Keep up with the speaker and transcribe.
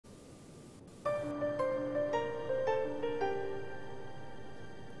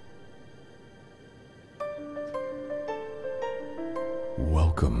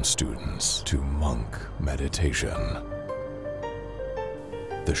Welcome, students, to Monk Meditation,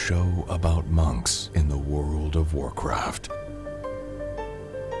 the show about monks in the world of Warcraft.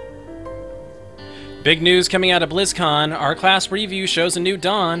 Big news coming out of BlizzCon. Our class preview shows a new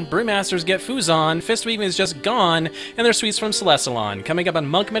dawn. Brewmasters get Fuzon. Fistweaving is just gone. And there's sweets from Celestalon. Coming up on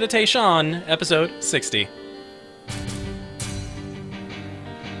Monk Meditation, episode 60.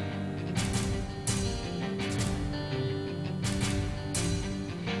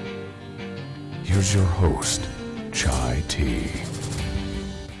 Here's your host, Chai T.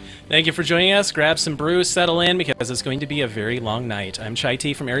 Thank you for joining us. Grab some brew, settle in, because it's going to be a very long night. I'm Chai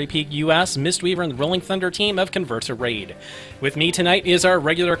T from Airy Peak, US, Mistweaver and the Rolling Thunder team of Convert to Raid. With me tonight is our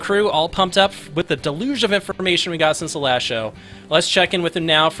regular crew, all pumped up with the deluge of information we got since the last show. Let's check in with them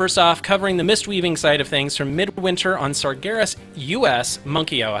now. First off, covering the Mistweaving side of things from Midwinter on Sargeras, US,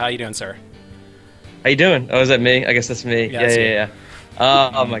 Monkeyo. How you doing, sir? How you doing? Oh, is that me? I guess that's me. Yeah.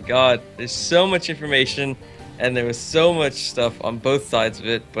 Oh my god, there's so much information, and there was so much stuff on both sides of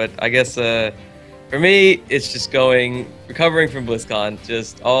it, but I guess for me, it's just recovering from BlizzCon, not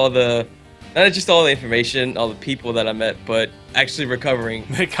just all the information, all the people that I met, but actually recovering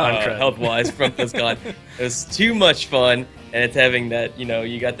health-wise from BlizzCon. It was too much fun, and it's having that,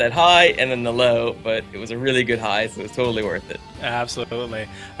 you got that high and then the low, but it was a really good high, so it was totally worth it. Absolutely.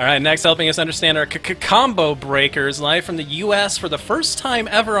 All right, next helping us understand our combo breakers, live from the U.S. for the first time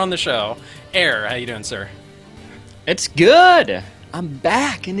ever on the show. Air, how you doing, sir? It's good! I'm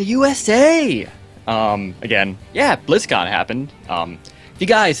back in the USA! Again, yeah, BlizzCon happened. If you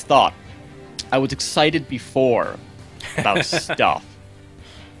guys thought I was excited before about stuff,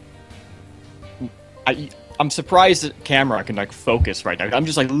 I'm surprised that camera can, focus right now. I'm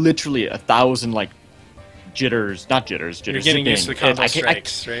just, literally 1,000, jitters. You're getting used to the combo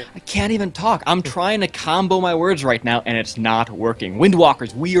strikes, right? I can't even talk. I'm trying to combo my words right now, and it's not working.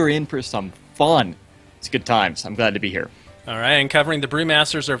 Windwalkers, we are in for some fun. It's good times. I'm glad to be here. All right, and covering the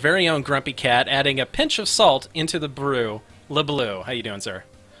Brewmasters, our very own Grumpy Cat, adding a pinch of salt into the brew. LeBlue, how you doing, sir?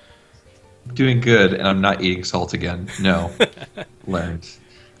 Doing good, and I'm not eating salt again. No. Learned.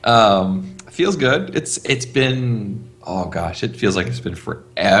 Feels good. It's been, oh gosh, it feels like it's been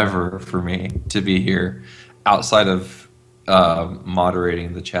forever for me to be here, outside of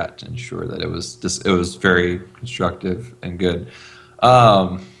moderating the chat to ensure that it was very constructive and good.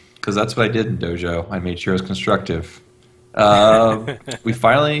 Because that's what I did in Dojo. I made sure it was constructive. We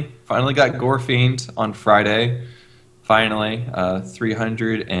finally got Gorefiend on Friday. Finally,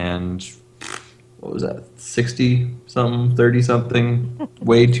 300 and what was that? 60-something, 30-something.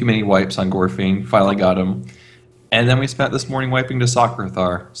 Way too many wipes on Gorefiend. Finally got him. And then we spent this morning wiping to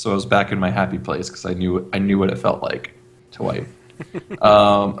Soccerthar, so I was back in my happy place because I knew what it felt like to wipe.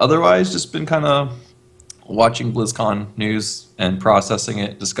 Otherwise, just been kind of watching BlizzCon news and processing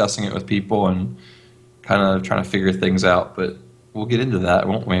it, discussing it with people, and kind of trying to figure things out. But we'll get into that,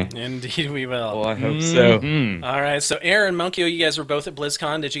 won't we? Indeed we will. Oh, I hope so. All right, so Aaron, Monkeyo, you guys were both at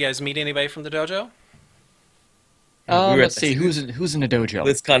BlizzCon. Did you guys meet anybody from the dojo? Let's see, who's in the dojo?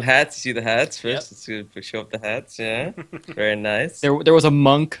 BlizzCon hats. You see the hats first? Yep. Let's show up the hats. Yeah, very nice. There was a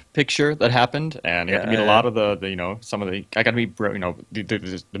monk picture that happened, and I got to meet a lot of I got to meet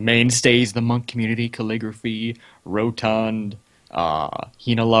the mainstays of the monk community: Calligraphy, Rotund,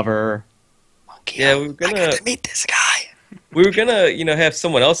 Hina Lover. Monkeyo. Yeah, I got to meet this guy. We were gonna have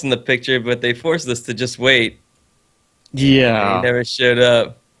someone else in the picture, but they forced us to just wait. Yeah, he never showed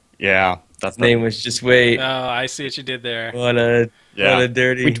up. Yeah. His name was Just Wait. Oh, I see what you did there. What a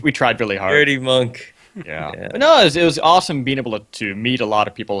dirty... We tried really hard. Dirty monk. Yeah. But no, it was awesome being able to meet a lot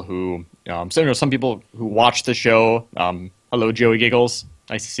of people who... some people who watch the show. Hello, Joey Giggles.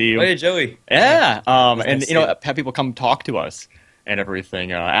 Nice to see you. Oh, yeah, Joey. Yeah. And, have people come talk to us and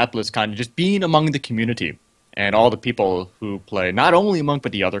everything at BlizzCon. Just being among the community and all the people who play not only Monk,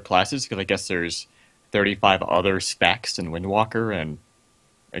 but the other classes, because I guess there's 35 other specs in Windwalker, and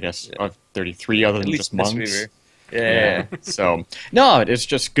I guess 33 other than just monks. Yeah. So no, it's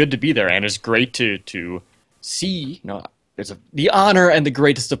just good to be there, and it's great to see. It's the honor and the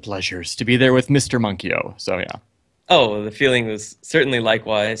greatest of pleasures to be there with Mr. Monkeyo. So yeah. Oh, the feeling was certainly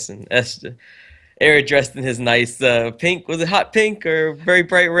likewise, and Eric dressed in his nice pink. Was it hot pink or very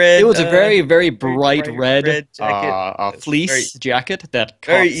bright red? It was a very, very bright red jacket. Fleece jacket.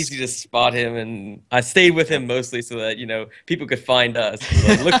 Very easy to spot him, and I stayed with him mostly so that people could find us.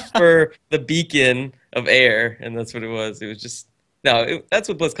 So look for the beacon of air, and that's what it was. It was just that's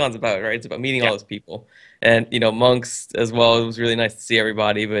what BlizzCon's about, right? It's about meeting all those people, and monks as well. It was really nice to see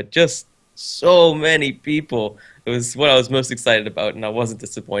everybody, but just so many people. It was what I was most excited about, and I wasn't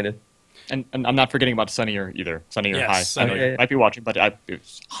disappointed. And I'm not forgetting about Sunnier either. Sunnier, Yes, hi. Sunnier. I know you might be watching, but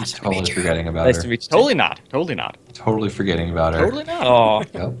it's He's totally forgetting about Nice her. to meet you. totally not. Totally not. Totally forgetting about her. Totally not. Oh,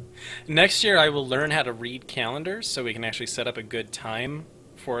 Yep. Next year, I will learn how to read calendars so we can actually set up a good time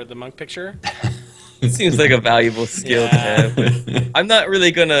for the monk picture. it seems like a valuable skill to Yeah. have. But I'm not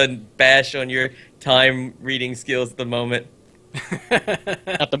really gonna bash on your time reading skills at the moment.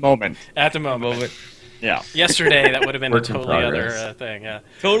 At the moment. At the moment. Yeah. Yesterday, that would have been a Work in totally other progress. thing. Yeah.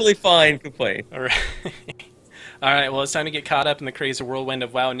 Totally fine. Complain. All right. All right. Well, it's time to get caught up in the crazy whirlwind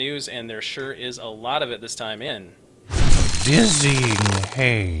of WoW news, and there sure is a lot of it this time in. Dizzying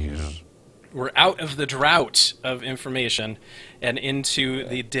haze. We're out of the drought of information and into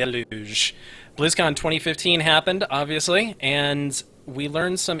the deluge. BlizzCon 2015 happened, obviously, and we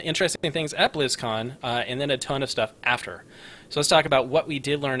learned some interesting things at BlizzCon, and then a ton of stuff after. So let's talk about what we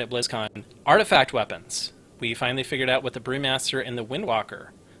did learn at BlizzCon. Artifact weapons. We finally figured out what the Brewmaster and the Windwalker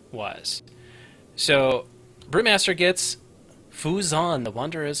was. So, Brewmaster gets Fuzon, the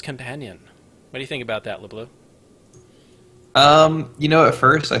Wanderer's Companion. What do you think about that, LeBlue? At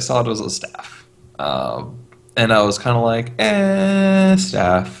first I saw it as a staff. And I was kind of like,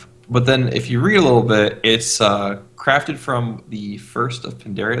 staff. But then if you read a little bit, it's crafted from the first of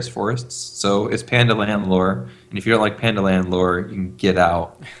Pandaria's forests. So it's Pandaland lore. And if you don't like Pandaland lore, you can get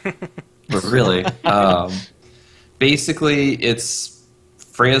out. But really, basically it's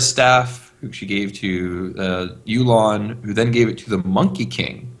Freya's staff, who she gave to Yulon, who then gave it to the Monkey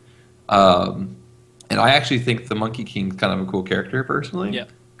King. And I actually think the Monkey King's kind of a cool character, personally. Yeah.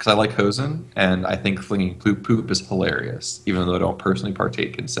 Because I like Hosen, and I think flinging poop is hilarious, even though I don't personally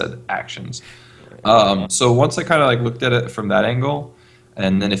partake in said actions. So once I kind of like looked at it from that angle,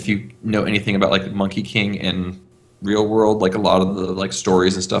 and then if you know anything about like Monkey King in real world, like a lot of the like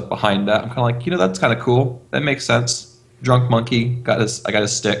stories and stuff behind that, I'm kind of like, that's kind of cool. That makes sense. Drunk monkey, I got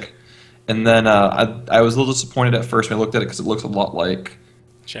his stick. And then I was a little disappointed at first when I looked at it because it looks a lot like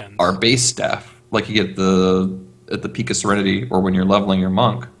Jens. our base staff, like you get at the Peak of Serenity or when you're leveling your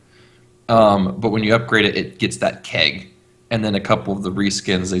monk. But when you upgrade it, it gets that keg. And then a couple of the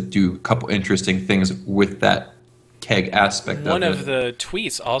reskins, they do a couple interesting things with that keg aspect One of it. of the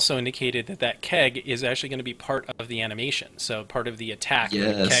tweets also indicated that keg is actually going to be part of the animation. So part of the attack,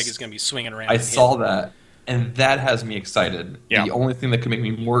 Yes. the keg is going to be swinging around. I and saw hitting. that, and that has me excited. Yeah. The only thing that could make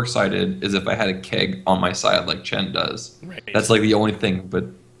me more excited is if I had a keg on my side like Chen does. Right. That's like the only thing. But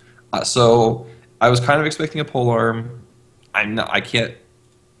so I was kind of expecting a polearm. I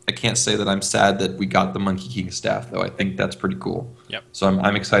can't say that I'm sad that we got the Monkey King staff, though. I think that's pretty cool. Yep. So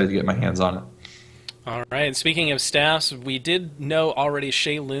I'm excited to get my hands on it. All right. And speaking of staffs, we did know already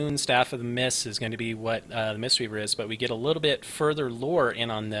Shay Loon, Staff of the Mist, is going to be what the Mistweaver is, but we get a little bit further lore in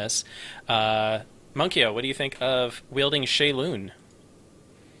on this. Monkio, what do you think of wielding Shay Loon?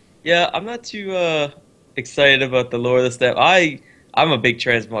 Yeah, I'm not too excited about the lore of the staff. I'm a big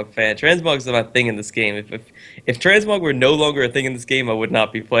Transmog fan. Transmog's my thing in this game. If Transmog were no longer a thing in this game, I would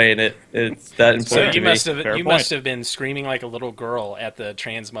not be playing it. It's that important So to you me. must have been screaming like a little girl at the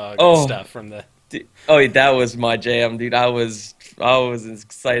transmog Oh. stuff from the. Oh, that was my jam, dude. I was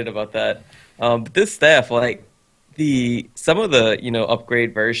excited about that. But this staff, like some of the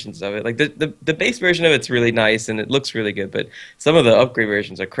upgrade versions of it, like the base version of it's really nice and it looks really good. But some of the upgrade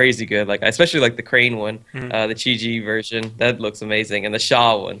versions are crazy good. Like especially like the Crane one, the Chi-Ji version, that looks amazing, and the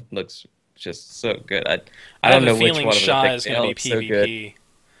Sha one looks just so good. I don't know which one of them. Shaw I think is they going all to be look so good. PvP.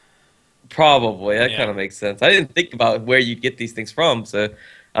 Probably. That Yeah. kind of makes sense. I didn't think about where you get these things from. So,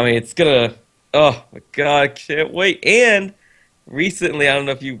 I mean, it's going to... Oh, my God. I can't wait. And recently, I don't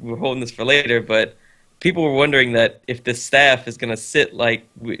know if you were holding this for later, but people were wondering that if the staff is going to sit like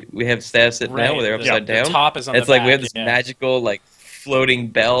we have staff sitting now where they're upside The down. top is on It's the like we back, have this yeah. magical, like, floating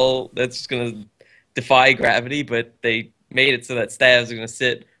bell that's just going to defy gravity, but they made it so that staffs are going to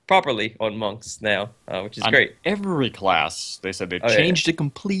sit properly on monks now, which is On great. every class, they said they Oh, yeah. changed a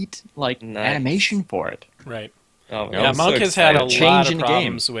complete Nice. animation for it. Right. Oh, Yeah, I'm Monk so has had a excited. Change lot of in the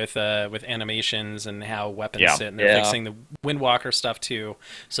problems with animations and how weapons Yeah. sit, and they're Yeah. fixing the Windwalker stuff too.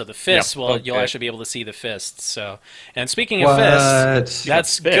 So the fists, Yeah. well, you'll Okay. actually be able to see the fists. So, and speaking of What? fists,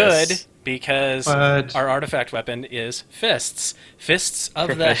 that's Fists. good because What? our artifact weapon is fists, fists of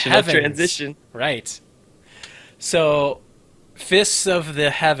the Professional heavens. transition. Right. So, fists of the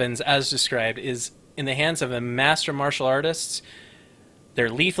heavens, as described, is in the hands of a master martial artist. They're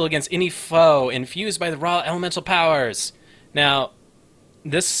lethal against any foe, infused by the raw elemental powers. Now,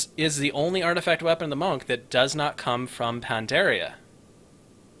 this is the only artifact weapon of the monk that does not come from Pandaria.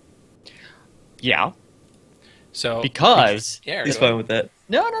 Yeah, So because yeah, He's go fine with that.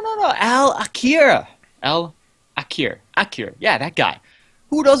 no. Al Akir. Yeah, that guy.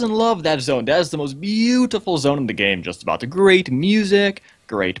 Who doesn't love that zone? That is the most beautiful zone in the game, just about. The great music,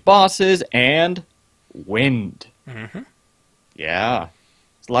 great bosses, and wind. Mm-hmm. Yeah.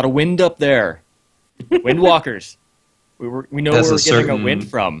 There's a lot of wind up there. Windwalkers. We know where we're getting our wind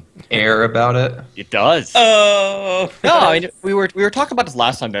from. Air about it. It does. Oh No, I mean we were talking about this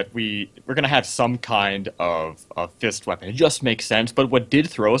last time that we're gonna have some kind of fist weapon. It just makes sense. But what did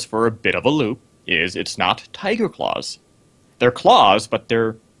throw us for a bit of a loop is it's not tiger claws. They're claws, but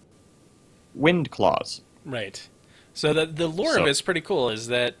they're wind claws. Right. So the lore of it's pretty cool. Is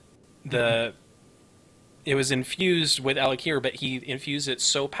that it was infused with Alakir, but he infused it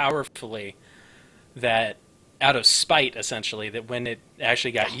so powerfully that, out of spite, essentially, that when it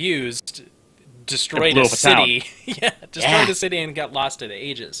actually got used, destroyed a city. Destroyed a city and got lost to the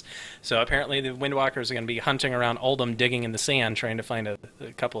ages. So apparently the Windwalkers are going to be hunting around Oldham, digging in the sand, trying to find a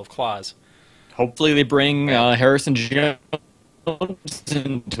couple of claws. Hopefully they bring Harrison Jones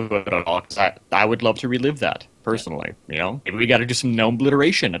into it at all, 'cause I would love to relive that, personally. You know, maybe we got to do some gnome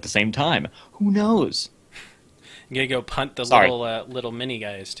obliteration at the same time. Who knows? You gotta go punt the little mini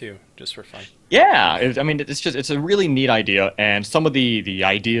guys too, just for fun. Yeah, it's a really neat idea, and some of the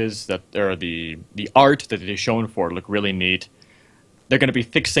ideas that or the art that they've shown for it look really neat. They're going to be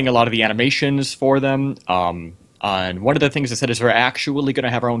fixing a lot of the animations for them. And one of the things they said is we're actually going to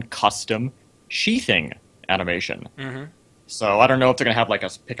have our own custom sheathing animation. Mm-hmm. So I don't know if they're going to have like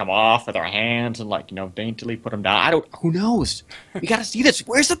us pick them off with our hands and daintily put them down. Who knows? We got to see this.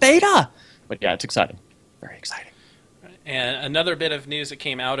 Where's the beta? But yeah, it's exciting. Very exciting. And another bit of news that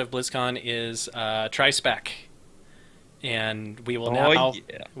came out of BlizzCon is Tri-Spec. And we will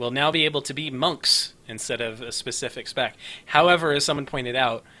now be able to be monks instead of a specific spec. However, as someone pointed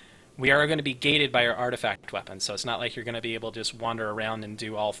out, we are going to be gated by our artifact weapons, so it's not like you're going to be able to just wander around and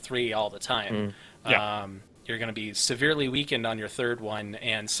do all three all the time. You're going to be severely weakened on your third one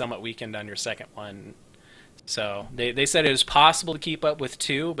and somewhat weakened on your second one. So they said it was possible to keep up with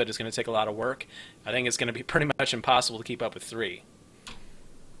 2, but it's going to take a lot of work. I think it's going to be pretty much impossible to keep up with 3.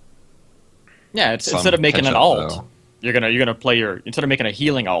 Yeah, instead of making an alt, you're gonna play instead of making a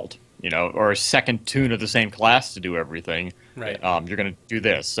healing alt, or a second tune of the same class to do everything. Right. You're gonna do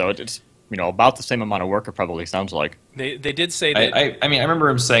this, so it's about the same amount of work. It probably sounds like. They did say that. I remember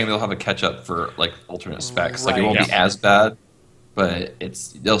him saying they'll have a catch up for alternate specs. It won't be as bad, but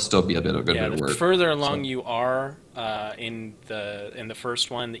there'll still be a bit of good bit of work. The further along you are in the first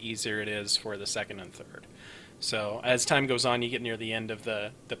one, the easier it is for the second and third. So as time goes on, you get near the end of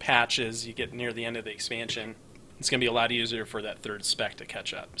the patches, you get near the end of the expansion. It's going to be a lot easier for that third spec to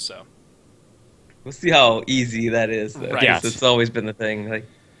catch up. So we'll see how easy that is. Right. Yes. It's always been the thing.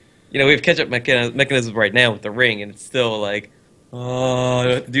 We have catch-up mechanisms right now with the ring, and it's still I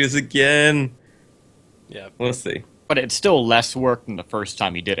have to do this again. Yeah, we'll see. But it's still less work than the first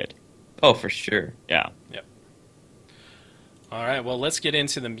time you did it. Oh, for sure. Yeah. Yep. All right, well, let's get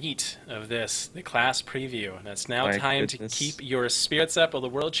into the meat of this, the class preview. And it's now time to keep your spirits up while the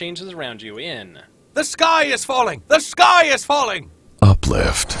world changes around you in... The sky is falling! The sky is falling!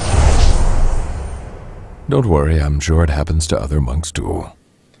 Uplift. Don't worry, I'm sure it happens to other monks too.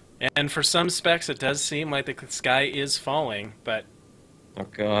 And for some specs, it does seem like the sky is falling, but... Oh,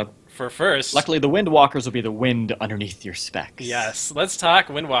 God. For first... Luckily, the Windwalkers will be the wind underneath your specs. Yes, let's talk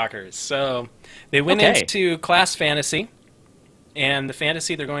Windwalkers. So, they went into class fantasy, and the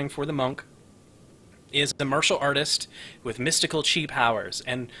fantasy they're going for the monk is the martial artist with mystical chi powers.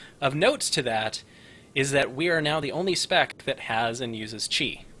 And of note to that is that we are now the only spec that has and uses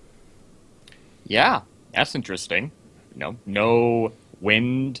chi. Yeah, that's interesting. No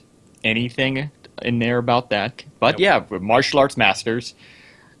wind, anything in there about that. But yeah, we're martial arts masters.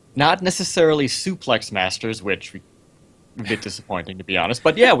 Not necessarily suplex masters, which a bit disappointing to be honest.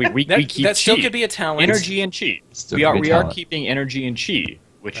 But yeah, we keep that still chi. Could be a talent. Energy and chi. We are keeping energy and chi,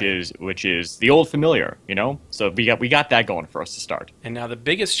 which is the old familiar, So we got that going for us to start. And now the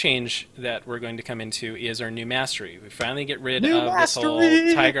biggest change that we're going to come into is our new mastery. We finally get rid of this whole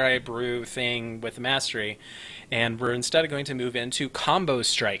Tiger Eye Brew thing with mastery, and we're instead going to move into combo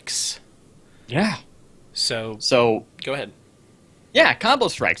strikes. Yeah. So go ahead. Yeah, combo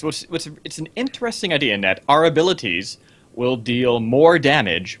strikes. It's an interesting idea in that our abilities will deal more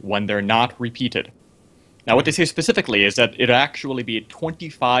damage when they're not repeated. Now, what they say specifically is that it'll actually be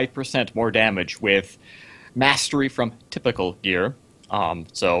 25% more damage with mastery from typical gear.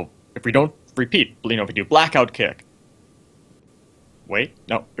 So if we don't repeat, if we do blackout kick. Wait,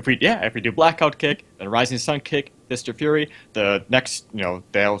 no. If we do blackout kick, then rising sun kick, fist of fury, the next,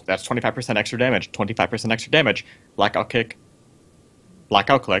 that's 25% extra damage, 25% extra damage, blackout kick.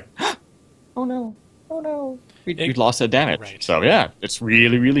 Blackout click. Oh no. Oh no. We lost that damage. Right. So yeah, it's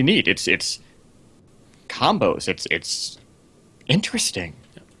really, really neat. It's combos. It's interesting.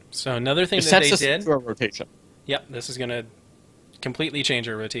 So another thing It that sets they us did. into our rotation. Yep, this is going to completely change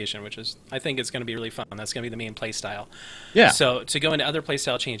our rotation, which is, I think it's going to be really fun. That's going to be the main play style. Yeah. So to go into other play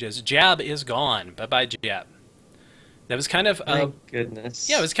style changes, Jab is gone. Bye-bye, Jab. That was kind of Thank goodness.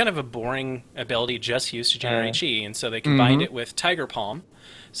 yeah, it was kind of a boring ability just used to generate chi, and so they combined it with Tiger Palm.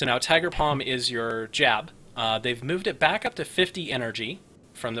 So now Tiger Palm is your Jab. They've moved it back up to 50 energy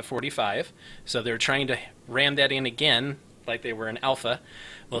from the 45, so they're trying to ram that in again like they were in Alpha.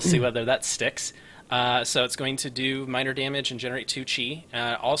 We'll see whether that sticks. So it's going to do minor damage and generate 2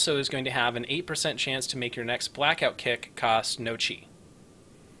 chi. Also is going to have an 8% chance to make your next blackout kick cost no chi.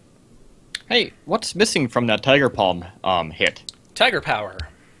 Hey, what's missing from that Tiger Palm hit? Tiger Power.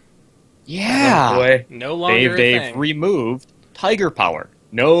 Yeah. Oh boy. No longer a They've thing. removed Tiger Power.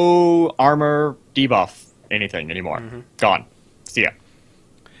 No armor debuff anything anymore. Gone. See ya.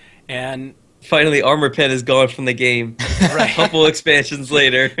 And Finally, Armor Pen is gone from the game. right. A couple expansions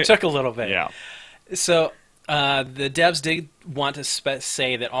later. Took a little bit. Yeah. So the devs did want to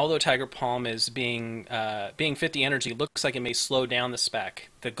say that although Tiger Palm is being 50 energy, looks like it may slow down the spec.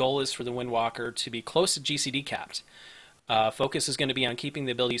 The goal is for the Windwalker to be close to GCD capped. Focus is going to be on keeping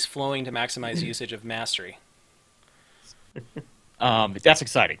the abilities flowing to maximize usage of mastery. That's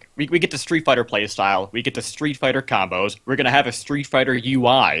exciting. We get the Street Fighter playstyle. We get the Street Fighter combos. We're going to have a Street Fighter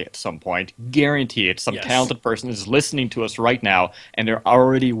UI at some point. Guarantee it. Some Yes. talented person is listening to us right now, and they're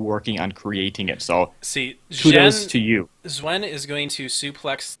already working on creating it. So See, kudos to you. Zwen is going to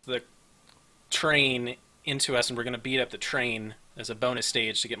suplex the train into us, and we're going to beat up the train as a bonus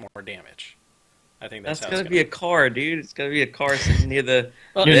stage to get more damage. I think that's how That's it's gonna be a car, dude. It's gonna be a car sitting near the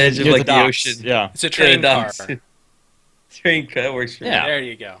Well, edge of Near like the docks. ocean. Yeah. It's a train Yeah, car. docks. Train car that works for Yeah. There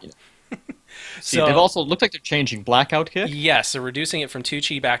you go. See, they've also looked like they're changing Blackout Kick. Yes, so reducing it from 2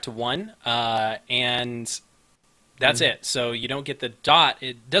 chi back to 1, and that's it. So you don't get the dot.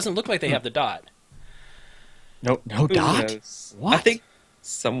 It doesn't look like they have the dot. No Who dot. knows? What? I think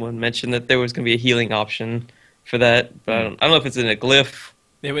someone mentioned that there was gonna be a healing option for that, but I don't know if it's in a glyph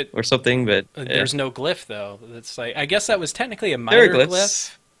They would. or something. But There's no glyph though. It's like I guess that was technically a There are minor glyphs.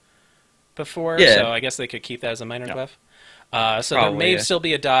 glyph before, Yeah. so I guess they could keep that as a minor Yeah. glyph. So there Probably, may yeah. still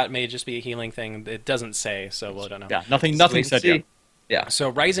be a dot, may just be a healing thing. It doesn't say, so we don't know. Yeah, nothing Wait and said see. yet. Yeah. So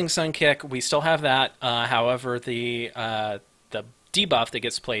Rising Sun Kick, we still have that. However, the debuff that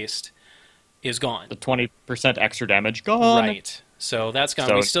gets placed is gone. The 20% extra damage gone. Right. So that's gone.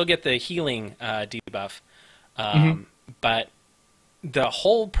 So- We still get the healing debuff. But the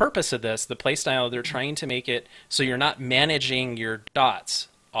whole purpose of this, the playstyle, they're trying to make it so you're not managing your dots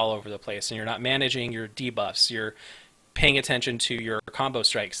all over the place, and you're not managing your debuffs. You're paying attention to your combo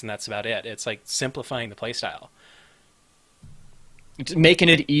strikes, and that's about it. It's like simplifying the playstyle. It's making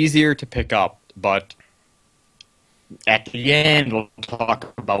it easier to pick up, but at the end we'll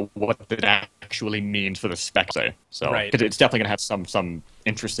talk about what it actually means for the spec. So, Right. 'cause it's definitely going to have some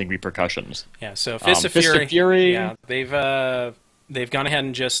interesting repercussions. Yeah, so Fist of Fist of Fury. Fury. Yeah, they've gone ahead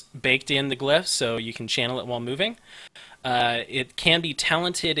and just baked in the glyph, so you can channel it while moving. It can be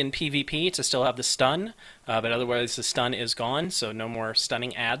talented in PvP to still have the stun, but otherwise the stun is gone, so no more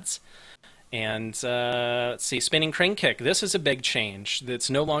stunning ads. And let's see, Spinning Crane Kick. This is a big change. It's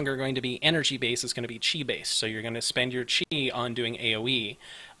no longer going to be energy based, it's going to be chi based. So you're going to spend your chi on doing AoE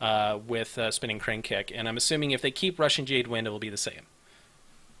with Spinning Crane Kick. And I'm assuming if they keep Russian Jade Wind, it will be the same.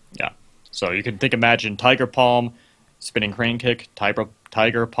 Yeah. So you can imagine Tiger Palm, Spinning Crane Kick,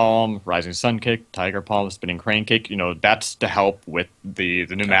 Tiger Palm, Rising Sun Kick, Tiger Palm, Spinning Crane Kick. That's to help with the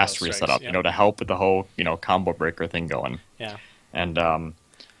new mastery strikes, setup. yeah. To help with the whole combo breaker thing going. Yeah. And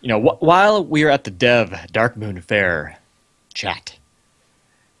while we are at the Dev Dark Moon Fair chat,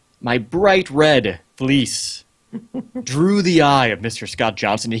 my bright red fleece drew the eye of Mr. Scott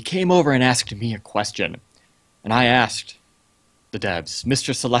Johnson. He came over and asked me a question, and I asked the devs,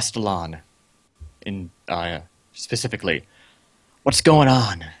 Mr. Celestalon, in specifically, what's going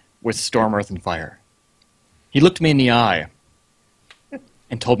on with Storm, Earth, and Fire? He looked me in the eye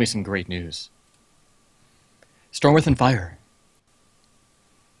and told me some great news. Storm, Earth, and Fire,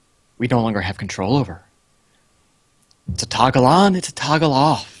 we no longer have control over. It's a toggle on, it's a toggle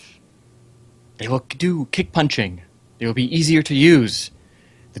off. They will do kick punching. They will be easier to use.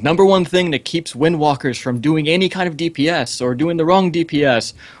 The number one thing that keeps Windwalkers from doing any kind of DPS or doing the wrong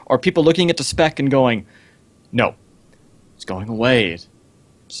DPS or people looking at the spec and going, no, it's going away.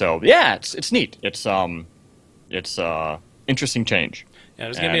 So yeah, it's neat. It's interesting change. Yeah,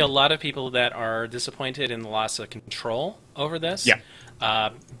 there's going to be a lot of people that are disappointed in the loss of control over this. Yeah.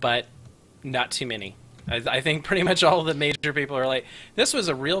 But not too many. I think pretty much all of the major people are like, this was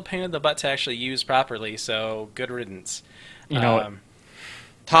a real pain in the butt to actually use properly, so good riddance.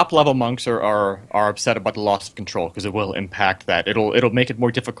 Top level monks are upset about the loss of control because it will impact that. It'll make it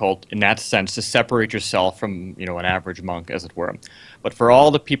more difficult in that sense to separate yourself from an average monk, as it were. But for all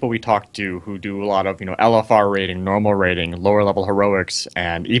the people we talk to who do a lot of LFR rating, normal rating, lower level heroics,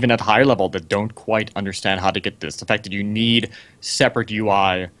 and even at high level that don't quite understand how to get this, the fact that you need separate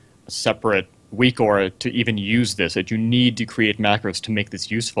UI, a separate weak aura to even use this, that you need to create macros to make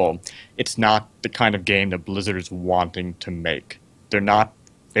this useful, it's not the kind of game that Blizzard is wanting to make.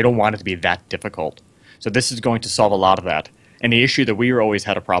 They don't want it to be that difficult. So this is going to solve a lot of that. And the issue that we always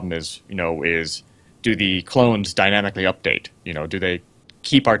had a problem is do the clones dynamically update? Do they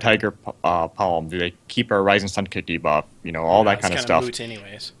keep our Tiger Palm? Do they keep our Rising Sun Kick debuff? All that kind of stuff. Moot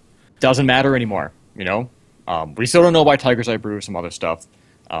anyways. Doesn't matter anymore, We still don't know why Tiger's Eye Brew, some other stuff.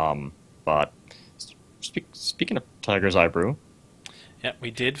 But speaking of Tiger's Eye Brew... Yeah,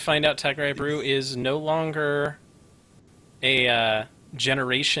 we did find out Tiger Eye Brew is no longer a...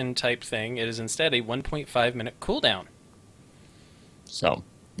 generation type thing. It is instead a 1.5 minute cooldown. So,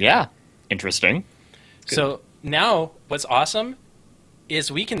 yeah, interesting. Good. So now what's awesome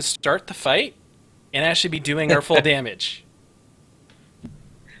is we can start the fight and actually be doing our full damage.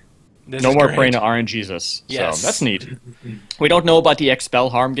 No more praying to RNGesus. Yes. So that's neat. We don't know about the Expel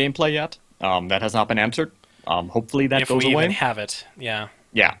Harm gameplay yet. That has not been answered. Hopefully that goes away. If we even have it, yeah.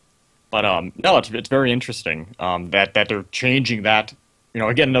 Yeah. But no, it's very interesting that they're changing that.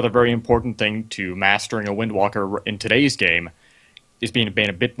 Again, another very important thing to mastering a Windwalker in today's game is being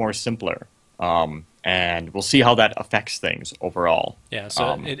a bit more simpler. And we'll see how that affects things overall. Yeah,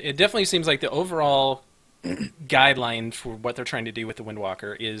 so it definitely seems like the overall guideline for what they're trying to do with the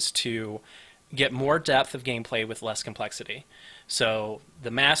Windwalker is to get more depth of gameplay with less complexity. So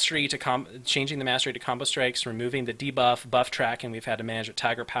the mastery to changing the mastery to combo strikes, removing the debuff, buff tracking we've had to manage with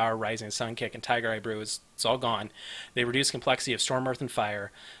Tiger Power, Rising Sun Kick, and Tiger Eye Brew it's all gone. They reduce complexity of Storm, Earth, and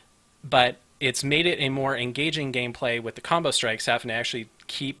Fire, but it's made it a more engaging gameplay with the combo strikes having to actually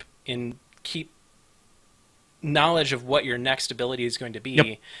keep knowledge of what your next ability is going to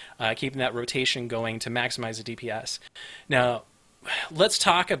be, keeping that rotation going to maximize the DPS. Now, let's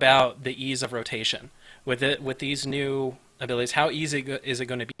talk about the ease of rotation with these new abilities. How easy is it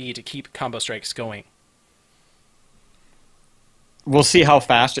going to be to keep combo strikes going? We'll see how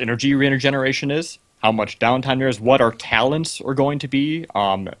fast energy regeneration is, how much downtime there is, what our talents are going to be.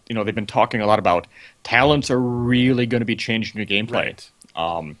 They've been talking a lot about talents are really going to be changing the gameplay.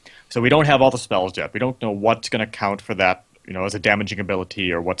 Right. So we don't have all the spells yet. We don't know what's going to count for that, as a damaging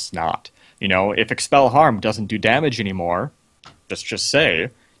ability or what's not. If Expel Harm doesn't do damage anymore, let's just say,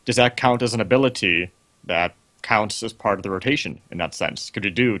 does that count as an ability that counts as part of the rotation in that sense? Could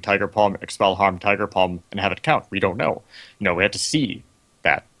you do Tiger Palm, Expel Harm, Tiger Palm, and have it count? We don't know. We have to see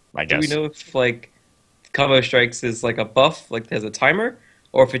that, I guess. Do we know if, combo strikes is a buff, there's a timer?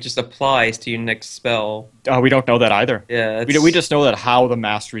 Or if it just applies to your next spell? We don't know that either. Yeah, we just know that how the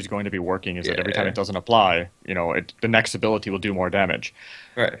mastery is going to be working is that every time it doesn't apply, the next ability will do more damage.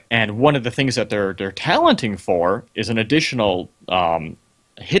 Right. And one of the things that they're talenting for is an additional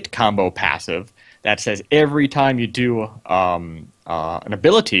hit combo passive that says every time you do an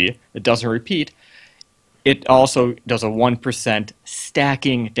ability that doesn't repeat, it also does a 1%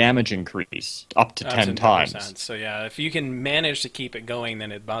 stacking damage increase up to 10 times. So yeah, if you can manage to keep it going,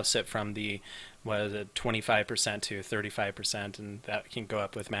 then it buffs it from the 25% to 35%, and that can go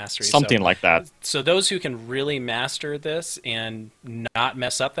up with mastery. Something like that. So those who can really master this and not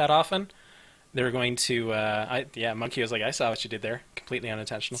mess up that often, they're going to. Monkey was like, I saw what you did there. Completely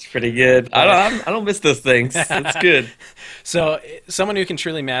unintentional. It's pretty good. I don't miss those things. It's good. So someone who can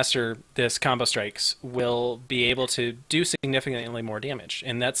truly master this combo strikes will be able to do significantly more damage,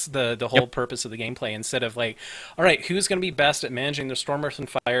 and that's the whole purpose of the gameplay. Instead of all right, who's going to be best at managing the Storm, Earth, and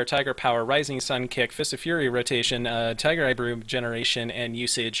Fire, Tiger Power, Rising Sun Kick, Fist of Fury rotation, Tiger Eye Brew generation, and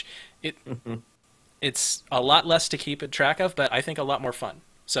usage. It's a lot less to keep track of, but I think a lot more fun.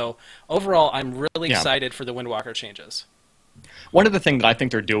 So overall, I'm really excited for the Windwalker changes. One of the things that I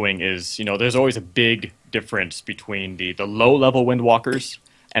think they're doing is, there's always a big difference between the low-level Windwalkers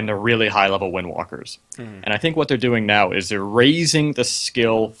and the really high-level Windwalkers. And I think what they're doing now is they're raising the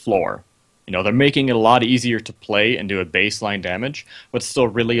skill floor. They're making it a lot easier to play and do a baseline damage, but still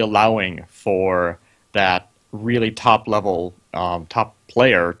really allowing for that really top-level, top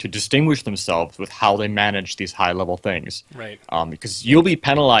player to distinguish themselves with how they manage these high-level things. Right. Because you'll be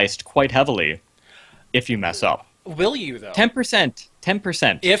penalized quite heavily if you mess up. Will you, though? 10%.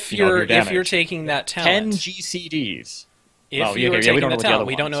 10%. If you're taking that talent. 10 GCDs. if we you are don't taking know the what the talent, other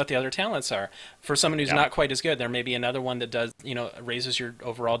we don't ones. know what the other talents are. For someone who's Yeah. not quite as good, there may be another one that does, raises your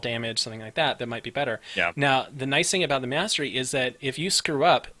overall damage, something like that. That might be better. Yeah. Now, the nice thing about the mastery is that if you screw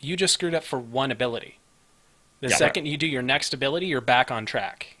up, you just screwed up for one ability. The Yeah. second you do your next ability, you're back on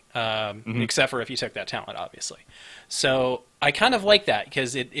track. Except for if you took that talent, obviously. So I kind of like that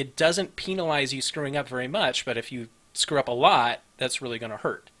because it doesn't penalize you screwing up very much, but if you screw up a lot, that's really going to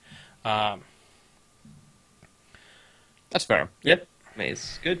hurt. That's fair. Yep.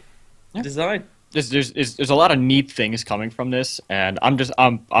 It's good Yeah. design. There's a lot of neat things coming from this, and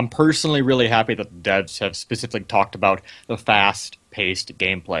I'm personally really happy that the devs have specifically talked about the fast-paced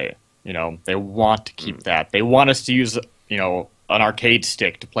gameplay. They want to keep that. They want us to use an arcade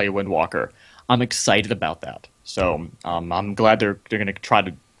stick to play Windwalker. I'm excited about that. So I'm glad they're going to try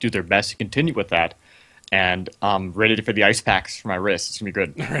to do their best to continue with that. And I'm ready for the ice packs for my wrist. It's going to be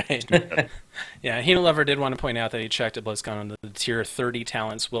good. Right. Yeah, Hina Lover did want to point out that he checked at BlizzCon and the tier 30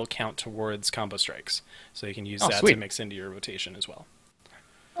 talents will count towards combo strikes. So you can use that sweet. to mix into your rotation as well.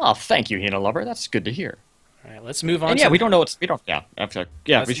 Oh, thank you, Hina Lover. That's good to hear. All right, let's move on. And to we don't know what's we don't. Yeah, after,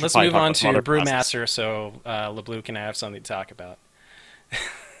 yeah. we should let's probably move talk on about some to other classes. Brewmaster so LeBlue can have something to talk about.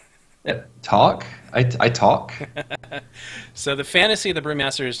 Yeah, talk? I talk? So the fantasy of the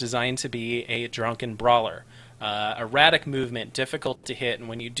Brewmaster is designed to be a drunken brawler. Erratic movement, difficult to hit, and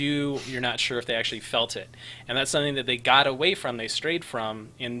when you do, you're not sure if they actually felt it. And that's something that they got away from, they strayed from,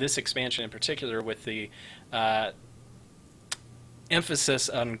 in this expansion in particular, with the emphasis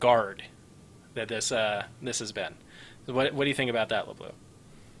on guard that this has been. So what do you think about that, LeBlue?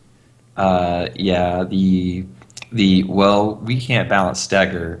 Yeah, well, we can't balance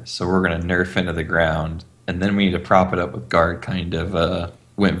stagger, so we're going to nerf into the ground, and then we need to prop it up with guard kind of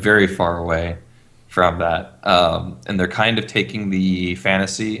went very far away from that. And they're kind of taking the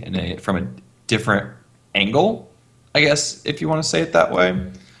fantasy from a different angle, I guess, if you want to say it that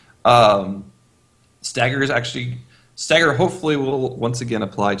way. Stagger hopefully will once again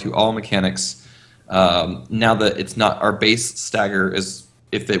apply to all mechanics. Now that it's not our base stagger is,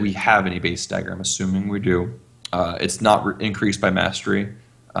 if we have any base stagger, I'm assuming we do. It's not increased by mastery.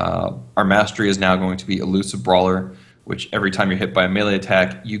 Our mastery is now going to be elusive brawler, which every time you're hit by a melee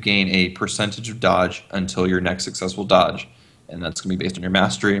attack, you gain a percentage of dodge until your next successful dodge, and that's going to be based on your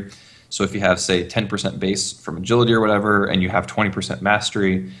mastery. So if you have, say, 10% base from agility or whatever, and you have 20%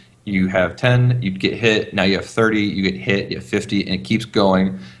 mastery, you have 10, you'd get hit, now you have 30, you get hit, you have 50, and it keeps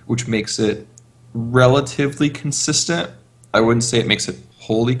going, which makes it relatively consistent. I wouldn't say it makes it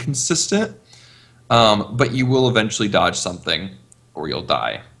wholly consistent, but you will eventually dodge something, or you'll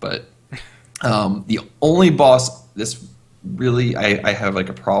die. But the only boss this really I have like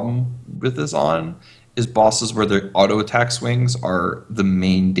a problem with this on is bosses where the auto attack swings are the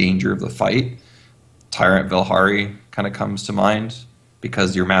main danger of the fight. Tyrant Velhari kind of comes to mind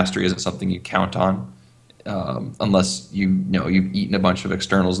because your mastery isn't something you count on unless you've eaten a bunch of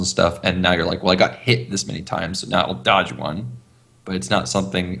externals and stuff, and now you're like, well, I got hit this many times, so now I'll dodge one. But it's not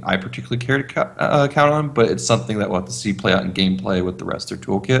something I particularly care to count on, but it's something that we'll have to see play out in gameplay with the rest of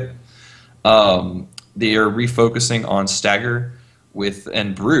their toolkit. They are refocusing on stagger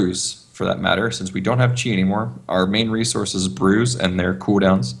and brews, for that matter, since we don't have chi anymore. Our main resource is brews and their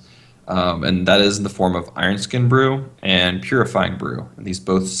cooldowns, and that is in the form of Iron Skin Brew and Purifying Brew. And these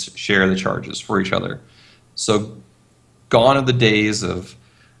both share the charges for each other. So gone are the days of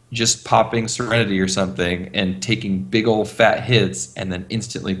just popping Serenity or something and taking big old fat hits and then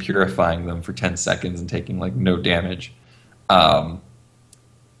instantly purifying them for 10 seconds and taking like no damage. Iron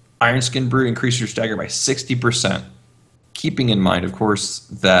Skin Brew increases your stagger by 60%, keeping in mind, of course,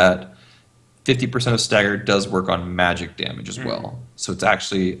 that 50% of stagger does work on magic damage as well. So it's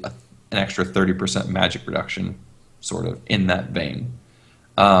actually an extra 30% magic reduction, sort of, in that vein.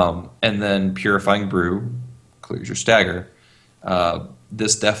 And then Purifying Brew clears your stagger.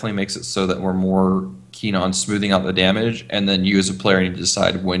 This definitely makes it so that we're more keen on smoothing out the damage, and then you as a player need to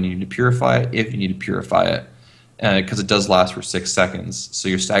decide when you need to purify it, if you need to purify it. Because it does last for 6 seconds, so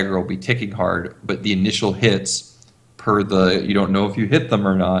your stagger will be ticking hard, but the initial hits, you don't know if you hit them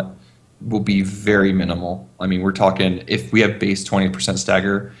or not, will be very minimal. I mean, we're talking, if we have base 20%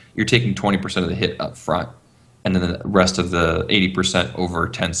 stagger, you're taking 20% of the hit up front, and then the rest of the 80% over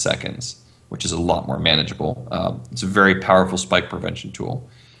 10 seconds, which is a lot more manageable. It's a very powerful spike prevention tool.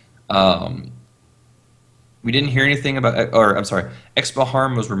 We didn't hear anything about, Expo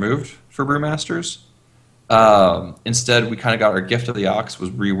Harm was removed for Brewmasters. Instead, we kind of got our Gift of the Ox was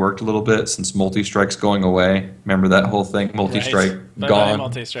reworked a little bit since Multi-Strike's going away. Remember that whole thing? Multi-Strike right. gone. Bye,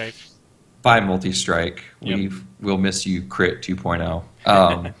 Multi-Strike. Bye, Multi-Strike. Yep. We'll miss you, Crit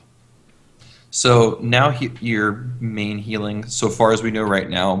 2.0. So now your main healing, so far as we know right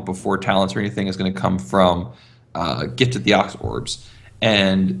now, before talents or anything, is going to come from Gifted the Ox Orbs.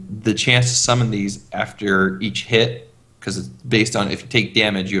 And the chance to summon these after each hit, because it's based on if you take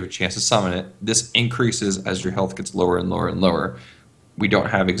damage, you have a chance to summon it. This increases as your health gets lower and lower and lower. We don't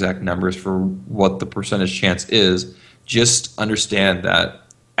have exact numbers for what the percentage chance is. Just understand that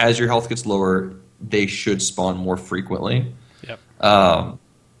as your health gets lower, they should spawn more frequently. Yep.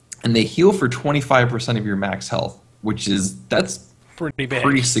 And they heal for 25% of your max health, that's pretty big.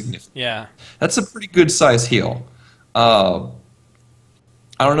 Pretty significant. Yeah. That's a pretty good size heal. I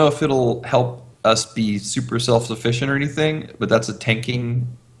don't know if it'll help us be super self-sufficient or anything, but that's a tanking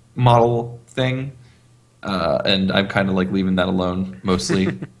model thing. And I'm kind of like leaving that alone,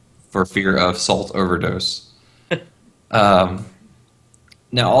 mostly for fear of salt overdose.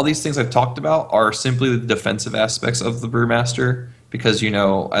 Now, all these things I've talked about are simply the defensive aspects of the Brewmaster, because,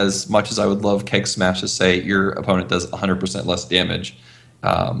 as much as I would love Keg Smash to say your opponent does 100% less damage,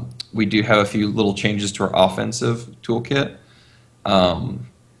 we do have a few little changes to our offensive toolkit.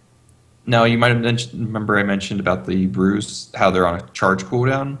 Now, you might have remember I mentioned about the brews, how they're on a charge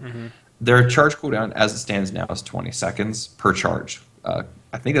cooldown. Mm-hmm. Their charge cooldown, as it stands now, is 20 seconds per charge. I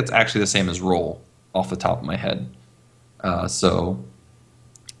think that's actually the same as roll, off the top of my head. So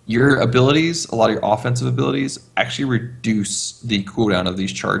your abilities, a lot of your offensive abilities, actually reduce the cooldown of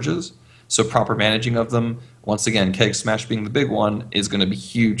these charges. So proper managing of them, once again, Keg Smash being the big one, is going to be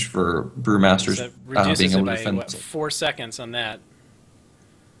huge for Brewmasters So being able to by, defend. 4 seconds on that.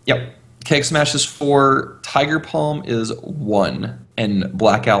 Yep. Keg Smash is 4, Tiger Palm is 1, and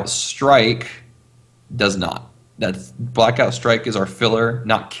Blackout Strike does not. That's Blackout Strike is our filler,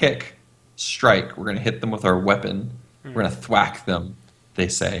 not kick. Strike. We're going to hit them with our weapon. We're going to thwack them, they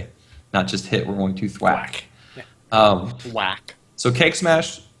say. Not just hit, we're going to thwack. Whack. So Keg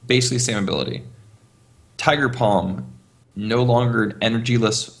Smash, basically same ability. Tiger Palm, no longer an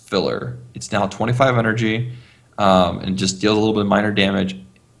energyless filler. It's now 25 energy, and just deals a little bit of minor damage.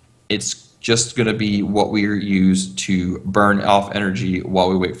 It's just going to be what we use to burn off energy while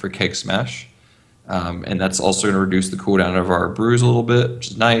we wait for Keg Smash. And that's also going to reduce the cooldown of our brews a little bit,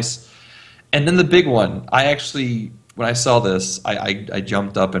 which is nice. And then the big one, when I saw this, I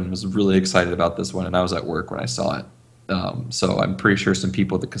jumped up and was really excited about this one, and I was at work when I saw it. So I'm pretty sure some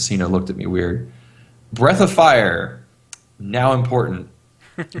people at the casino looked at me weird. Breath of Fire, now important.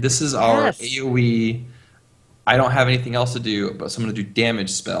 This is our Yes. AoE. I don't have anything else to do, but so I'm going to do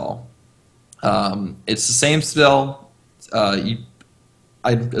damage spell. It's the same spell. I'm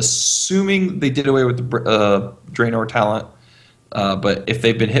assuming they did away with the Draenor talent, but if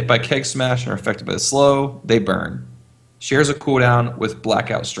they've been hit by Keg Smash and are affected by the slow, they burn. Shares a cooldown with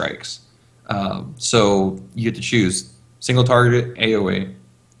Blackout Strikes. So you get to choose single target AoE.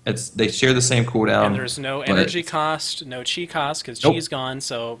 They share the same cooldown. And there's no energy cost, no chi cost, because chi's gone,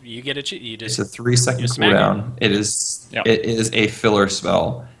 so you get a chi. It's a 3-second cooldown. It is a filler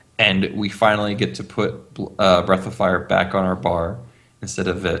spell, and we finally get to put Breath of Fire back on our bar instead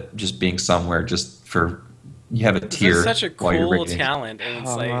of it just being somewhere just for you have a tier. It's such a while you're cool raiding. talent, and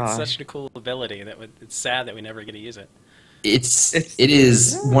it's such a cool ability that it's sad that we never get to use it. It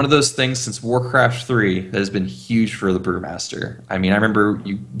is one of those things since Warcraft 3 that has been huge for the Brewmaster. I mean, I remember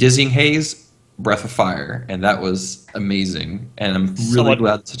Dizzying Haze, Breath of Fire, and that was amazing. And I'm really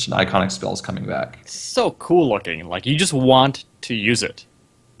glad such an iconic spell is coming back. It's so cool looking. Like, you just want to use it.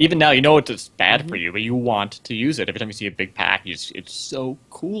 Even now, you know it's bad for you, but you want to use it. Every time you see a big pack, it's so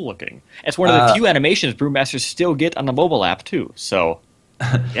cool looking. It's one of the few animations Brewmasters still get on the mobile app, too. So,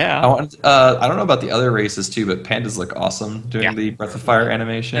 yeah. I don't know about the other races, too, but pandas look awesome doing the Breath of Fire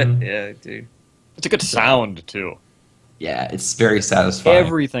animation. Yeah, dude. It's a good sound, too. Yeah, it's very satisfying.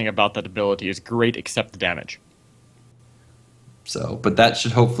 Everything about that ability is great except the damage. So, but that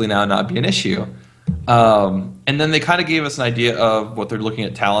should hopefully now not be an issue. And then they kind of gave us an idea of what they're looking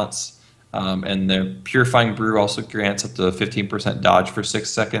at talents. And the Purifying Brew also grants up to 15% dodge for 6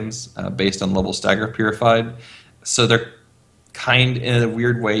 seconds based on level stagger purified. So they're in a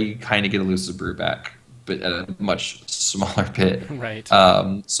weird way, you kind of get Elusive Brew back, but at a much smaller bit. Right.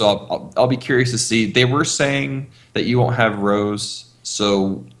 So I'll be curious to see. They were saying that you won't have rows,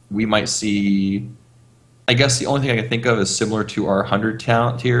 so we might see. I guess the only thing I can think of is similar to our 100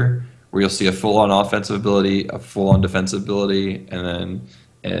 talent tier, where you'll see a full-on offensive ability, a full-on defensive ability, and then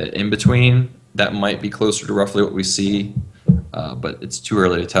in between, that might be closer to roughly what we see, but it's too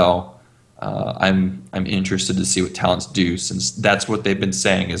early to tell. I'm interested to see what talents do, since that's what they've been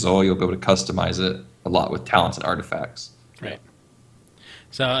saying is, you'll be able to customize it a lot with talents and artifacts. Right.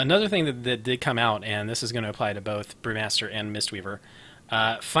 So another thing that did come out, and this is going to apply to both Brewmaster and Mistweaver,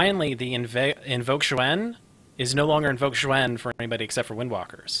 Finally, the Invoke Zhuan is no longer Invoke Zhuan for anybody except for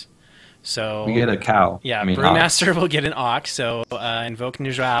Windwalkers. So We get a cow. yeah, I mean, Brewmaster will get an ox, so Invoke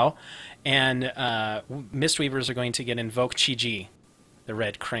Nuzhao, and Mistweavers are going to get Invoke Chi-Ji, the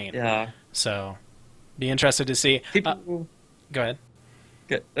red crane. Yeah. So be interested to see. People, Go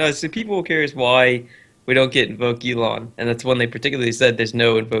ahead. so people were curious why we don't get Invoke Yulon, and that's when they particularly said there's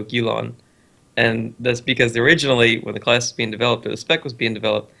no Invoke Yulon. And that's because originally, when the class was being developed, or the spec was being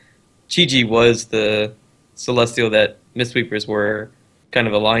developed, Chi-Ji was the Celestial that Mistweavers were kind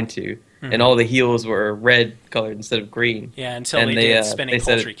of aligned to. And all the heals were red colored instead of green. Yeah, until they did Spinning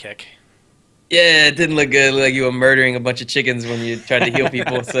Poultry Kick. Yeah, it didn't look good. Like you were murdering a bunch of chickens when you tried to heal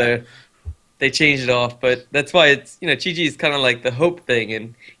people, so they changed it off. But that's why it's, Chi-Ji is kind of like the hope thing,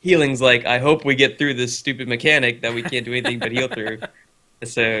 and healing's like, I hope we get through this stupid mechanic that we can't do anything but heal through.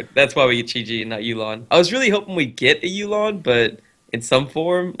 So that's why we get Chi-Ji and not Yulon. I was really hoping we get a Yulon, but in some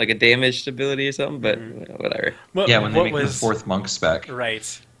form, like a damaged ability or something, but whatever. yeah, when they make the 4th monk spec.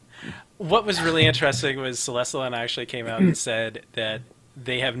 Right. What was really interesting was Celestalon actually came out and said that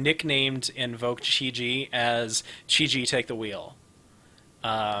they have nicknamed Invoke Chi-Ji as Chi-Ji Take the Wheel.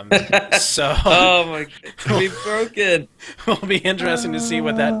 So Oh my god, we broken. It'll be interesting to see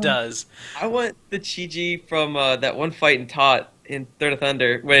what that does. I want the Chi-Ji from that one fight in Tot in Third of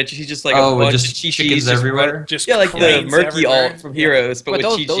Thunder, where she's just like a Oh, bunch just of Chi-Chis chickens everywhere? Yeah, like the cranes murky everywhere. alt from Heroes, but with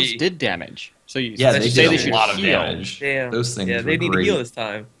those Chi-Chi. did damage. So you Yeah, they say did they a should lot of heal. damage. Damn. Those things Yeah, were they need great. to heal this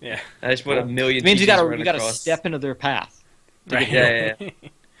time. Yeah. I just want a million. It means you Chi-Chis gotta running you gotta across. step into their path. Right. Yeah.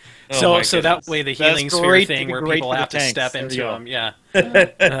 Oh my So that goodness. way the That's healing sphere great- thing where great people for the have to tanks. step There into you go. them,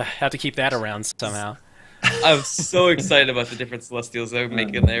 yeah. Have to keep that around somehow. I'm so excited about the different Celestials that are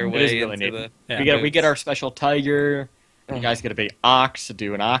making their It is way really into neat. the. Yeah. We get our special tiger. You guys get a big ox to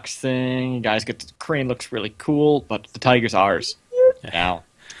do an ox thing. You guys get the crane, looks really cool, but the tiger's ours. Now,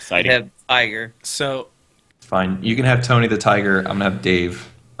 I exciting. have Tiger. So Fine. You can have Tony the Tiger. I'm going to have Dave.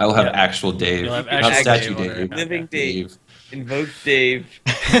 I will have Yep. actual Dave. You'll have Not actual statue Dave. Dave. Living Dave. Invoke Dave.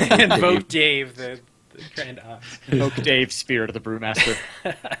 Invoke Dave, the grand ox. Invoke Dave, spirit of the brewmaster.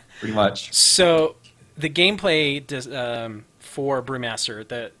 Pretty much. So the gameplay for Brewmaster,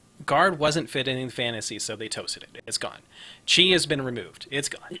 the guard wasn't fitting in fantasy, so they toasted it. It's gone. Chi has been removed. It's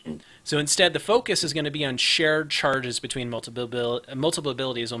gone. So instead, the focus is going to be on shared charges between multiple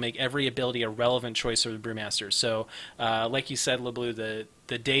abilities. Will make every ability a relevant choice for the Brewmaster. So, like you said, LeBlue,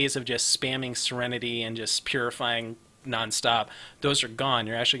 the days of just spamming Serenity and just purifying nonstop, those are gone.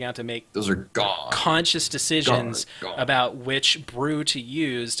 You're actually going to have to make Those are gone. conscious decisions Gone. about which brew to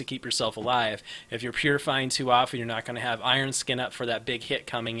use to keep yourself alive. If you're purifying too often, you're not going to have Iron Skin up for that big hit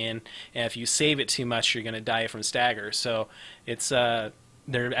coming in, and if you save it too much, you're going to die from stagger. So it's they're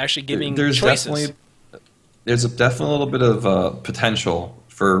actually giving choices. There's definitely a little bit of potential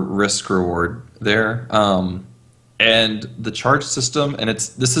for risk reward there. And the charge system, and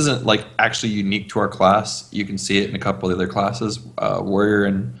this isn't like actually unique to our class. You can see it in a couple of the other classes. Warrior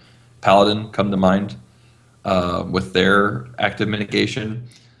and Paladin come to mind with their active mitigation.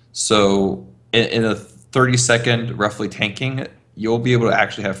 So in a 30-second roughly tanking, you'll be able to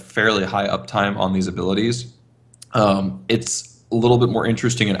actually have fairly high uptime on these abilities. It's a little bit more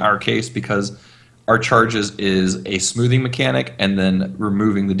interesting in our case because our charges is a smoothing mechanic and then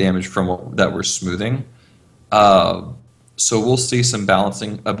removing the damage from that we're smoothing. So we'll see some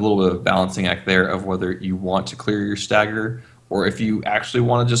balancing, a little bit of balancing act there of whether you want to clear your stagger or if you actually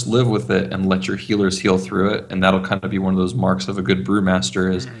want to just live with it and let your healers heal through it. And that'll kind of be one of those marks of a good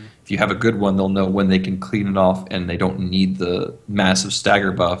brewmaster is if you have a good one, they'll know when they can clean it off and they don't need the massive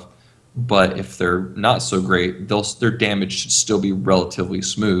stagger buff. But if they're not so great, their damage should still be relatively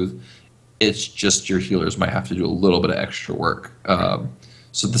smooth. It's just your healers might have to do a little bit of extra work.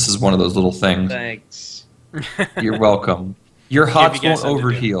 So this is one of those little things. Thanks. You're welcome. Your hots you guys won't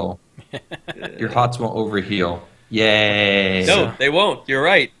something to do. overheal. Your hots won't overheal. Yay. No, they won't. You're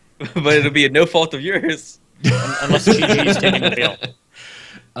right. But it'll be no fault of yours. Unless Chi-Chi is taking the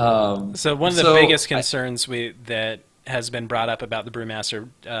wheel. So one of the biggest concerns that has been brought up about the Brewmaster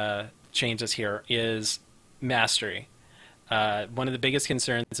changes here is mastery. One of the biggest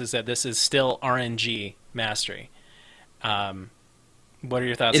concerns is that this is still RNG mastery. What are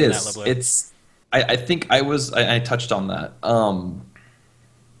your thoughts on that, LeBlue? I think I touched on that.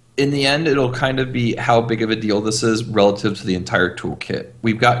 In the end, it'll kind of be how big of a deal this is relative to the entire toolkit.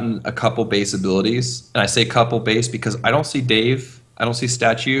 We've gotten a couple base abilities, and I say couple base because I don't see Dave, I don't see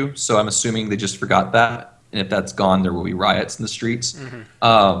Statue, so I'm assuming they just forgot that. And if that's gone, there will be riots in the streets.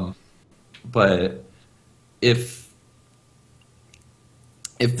 But if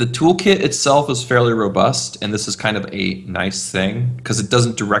if the toolkit itself is fairly robust, and this is kind of a nice thing because it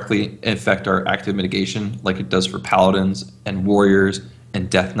doesn't directly affect our active mitigation like it does for paladins and warriors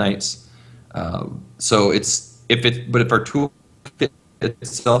and death knights. So but if our toolkit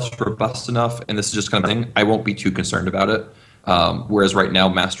itself is robust enough, and this is just kind of thing, I won't be too concerned about it. Whereas right now,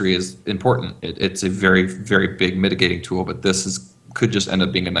 mastery is important. It's a very, very big mitigating tool, but could just end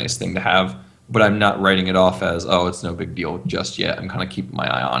up being a nice thing to have. But I'm not writing it off as, oh, it's no big deal just yet. I'm kind of keeping my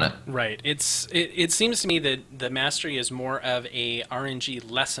eye on it. Right. It seems to me that the mastery is more of a RNG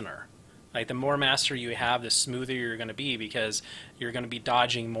lessener. Like the more mastery you have, the smoother you're going to be because you're going to be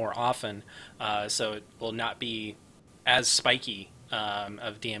dodging more often. So it will not be as spiky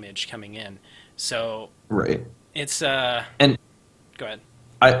of damage coming in. So right. It's and go ahead.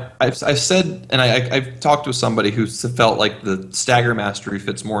 I've said, and I've talked with somebody who felt like the stagger mastery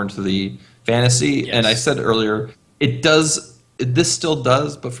fits more into the fantasy, yes. And I said earlier, this still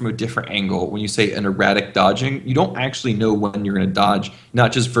does, but from a different angle. When you say an erratic dodging, you don't actually know when you're going to dodge,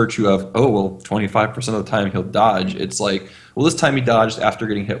 not just virtue of, oh, well, 25% of the time he'll dodge. It's like, well, this time he dodged after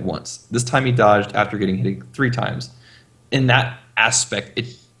getting hit once. This time he dodged after getting hit 3 times. In that aspect,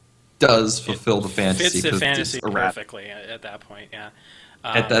 it does fulfill the fantasy. Fits the fantasy perfectly at that point, yeah.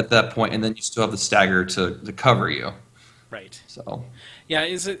 At that point, and then you still have the stagger to cover you. Right. So. Yeah,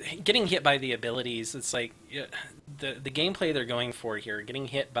 is it getting hit by the abilities? It's like the gameplay they're going for here, getting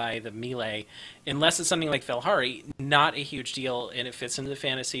hit by the melee, unless it's something like Felhari, not a huge deal, and it fits into the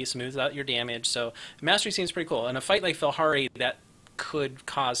fantasy, smooths out your damage. So mastery seems pretty cool. In a fight like Felhari, that could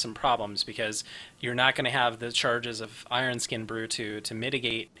cause some problems because you're not going to have the charges of Iron Skin Brew to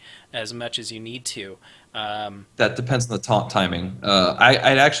mitigate as much as you need to. That depends on the taunt timing.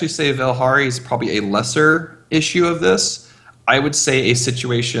 I'd actually say Velhari is probably a lesser issue of this. I would say a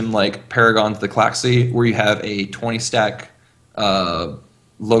situation like Paragon to the Klaxi, where you have a 20-stack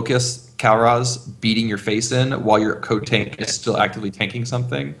Locust Kalraz beating your face in while your code tank is still actively tanking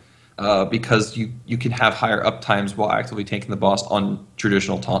something, because you can have higher up times while actively tanking the boss on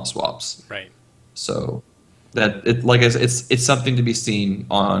traditional taunt swaps. Right. So like I said, it's something to be seen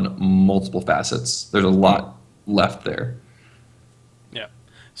on multiple facets. There's a lot left there. Yeah.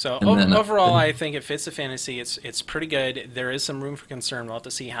 So overall, I think it fits the fantasy. It's pretty good. There is some room for concern. We'll have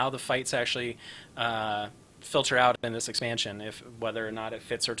to see how the fights actually filter out in this expansion, whether or not it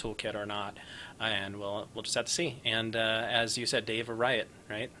fits our toolkit or not, and we'll just have to see. And as you said, Dave, a riot,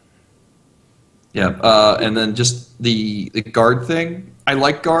 right? Yeah. And then just the guard thing. I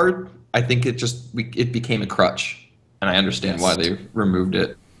like guard. I think it became a crutch, and I understand why they removed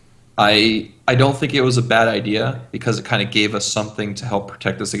it. I don't think it was a bad idea because it kind of gave us something to help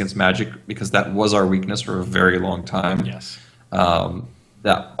protect us against magic, because that was our weakness for a very long time. Yes.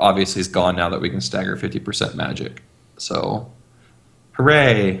 That obviously is gone now that we can stagger 50% magic. So,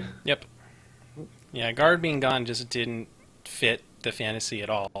 hooray! Yep. Yeah, guard being gone just didn't fit the fantasy at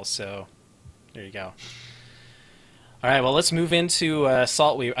all. So, there you go. All right, well, let's move into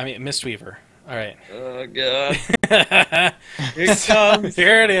Mistweaver. All right. Oh, God. Here it comes.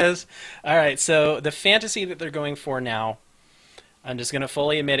 Here it is. All right, so the fantasy that they're going for now, I'm just going to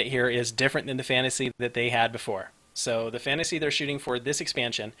fully admit it here, is different than the fantasy that they had before. So the fantasy they're shooting for this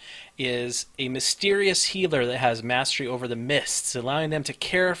expansion is a mysterious healer that has mastery over the mists, allowing them to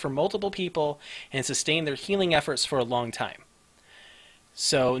care for multiple people and sustain their healing efforts for a long time.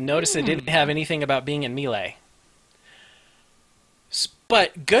 So notice it didn't have anything about being in melee.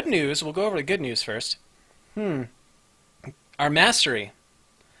 But good news, we'll go over the good news first. Our mastery.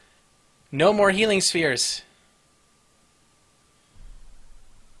 No more healing spheres.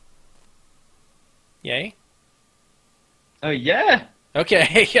 Yay? Oh, yeah.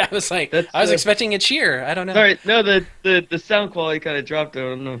 Okay, I was like, I was expecting a cheer. I don't know. Sorry, no, the sound quality kind of dropped. I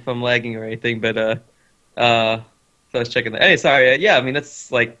don't know if I'm lagging or anything, but so I was checking that. Hey, sorry. Yeah, I mean,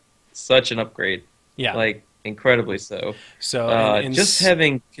 that's like such an upgrade. Yeah. Like, incredibly so. So just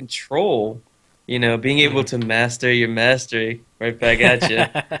having control, being able to master your mastery right back at you,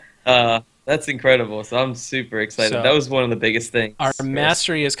 that's incredible. So I'm super excited. So that was one of the biggest things. Our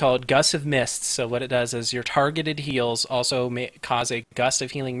mastery is called Gust of Mist. So what it does is your targeted heals also cause a gust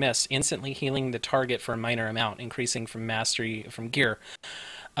of healing mist, instantly healing the target for a minor amount, increasing from mastery from gear.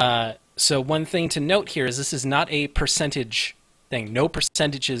 So one thing to note here is this is not a percentage thing. No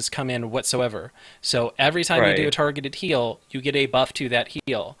percentages come in whatsoever. So every time you do a targeted heal, you get a buff to that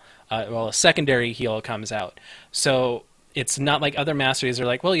heal. A secondary heal comes out. So it's not like other masteries are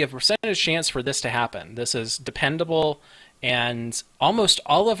like, well, you have a percentage chance for this to happen. This is dependable, and almost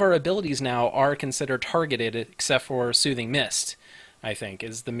all of our abilities now are considered targeted, except for Soothing Mist, I think,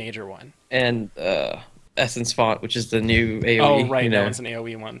 is the major one. And Essence Font, which is the new AoE. Oh, right, you that know. one's an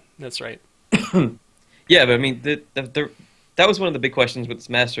AoE one. That's right. Yeah, but I mean, that was one of the big questions with this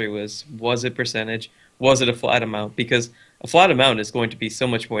mastery was it percentage? Was it a flat amount? Because a flat amount is going to be so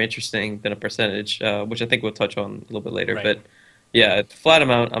much more interesting than a percentage, which I think we'll touch on a little bit later. Right. But yeah, flat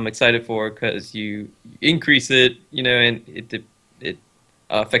amount I'm excited for because you increase it, you know, and it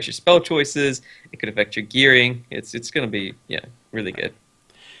affects your spell choices. It could affect your gearing. It's going to be really good.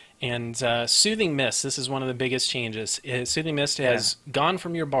 And Soothing Mist, this is one of the biggest changes. Soothing Mist has gone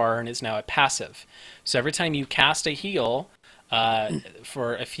from your bar and is now a passive. So every time you cast a heal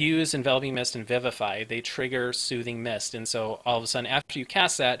for a Fuse, Enveloping Mist, and Vivify, they trigger Soothing Mist. And so all of a sudden, after you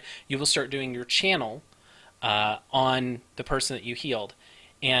cast that, you will start doing your channel on the person that you healed.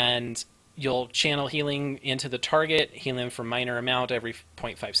 And you'll channel healing into the target, heal them for minor amount every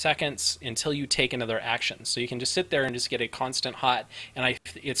 0.5 seconds until you take another action. So you can just sit there and just get a constant hot, and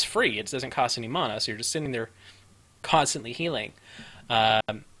it's free. It doesn't cost any mana, so you're just sitting there constantly healing.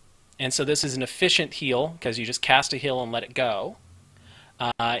 And so this is an efficient heal because you just cast a heal and let it go.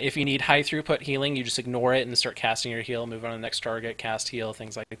 If you need high throughput healing, you just ignore it and start casting your heal, move on to the next target, cast heal,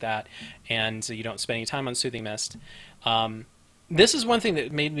 things like that, and you don't spend any time on Soothing Mist. This is one thing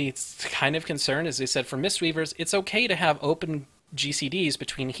that made me kind of concerned, as they said, for Mistweavers, it's okay to have open GCDs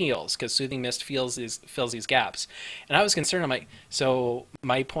between heals, because Soothing Mist fills these gaps. And I was concerned, I'm like, so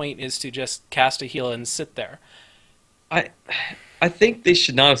my point is to just cast a heal and sit there. I think they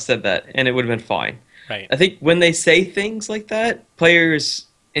should not have said that, and it would have been fine. Right. I think when they say things like that, players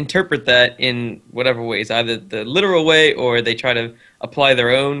interpret that in whatever ways, either the literal way or they try to apply their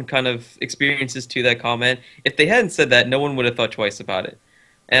own kind of experiences to that comment. If they hadn't said that, no one would have thought twice about it.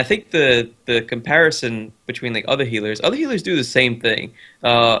 And I think the comparison between like other healers do the same thing.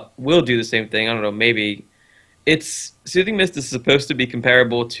 Will do the same thing. I don't know, maybe. It's Soothing Mist is supposed to be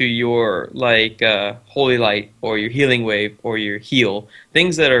comparable to your like Holy Light or your Healing Wave or your Heal.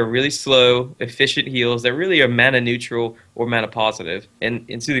 Things that are really slow, efficient heals that really are mana neutral or mana positive. And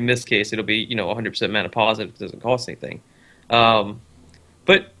in Soothing Mist's case, it'll be 100% mana positive. It doesn't cost anything.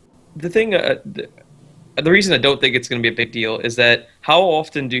 But the thing, the reason I don't think it's going to be a big deal is that how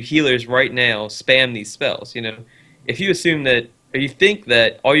often do healers right now spam these spells? You know, if you assume that, or you think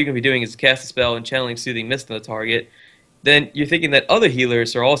that all you're going to be doing is cast a spell and channeling Soothing Mist on the target, then you're thinking that other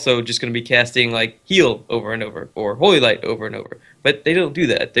healers are also just going to be casting like Heal over and over or Holy Light over and over. But they don't do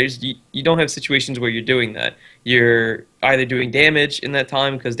that. You don't have situations where you're doing that. You're either doing damage in that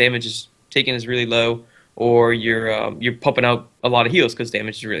time because damage is taken is really low, or you're pumping out a lot of heals because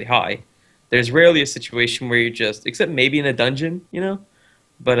damage is really high. There's rarely a situation where you're just, except maybe in a dungeon,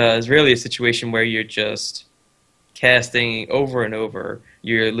 but there's rarely a situation where you're just casting over and over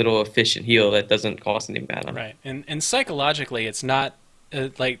your little efficient heal that doesn't cost any mana. Right, and psychologically, it's not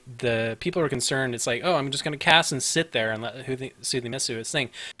like the people are concerned. It's like, oh, I'm just going to cast and sit there and let Soothing Mist do its thing.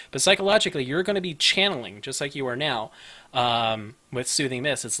 But psychologically, you're going to be channeling just like you are now with Soothing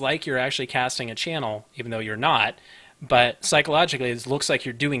Mist. It's like you're actually casting a channel, even though you're not. But psychologically, it looks like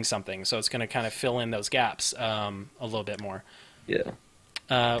you're doing something, so it's going to kind of fill in those gaps a little bit more. Yeah.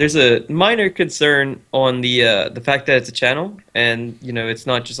 There's a minor concern on the fact that it's a channel, and it's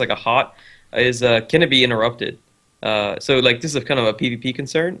not just like a hot. Can it be interrupted? So like this is kind of a PvP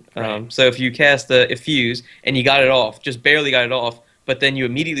concern. Right. So if you cast a Fuse and you got it off, just barely got it off, but then you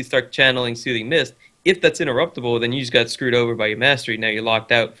immediately start channeling Soothing Mist, if that's interruptible, then you just got screwed over by your mastery. Now you're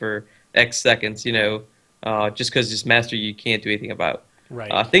locked out for X seconds. Just because this mastery you can't do anything about.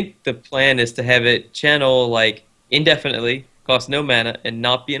 Right. I think the plan is to have it channel like indefinitely, cost no mana, and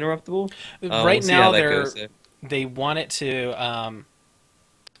not be interruptible. Right now, they want it to.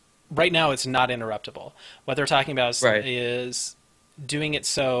 Right now, it's not interruptible. What they're talking about is doing it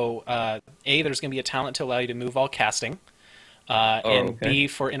so A, there's going to be a talent to allow you to move while casting, and B,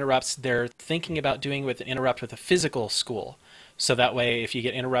 for interrupts, they're thinking about doing with an interrupt with a physical school, so that way, if you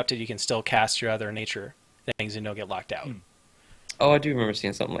get interrupted, you can still cast your other nature things and don't get locked out. Oh, I do remember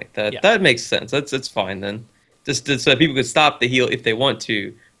seeing something like that. Yeah. That makes sense. That's fine then. Just so that people could stop the heal if they want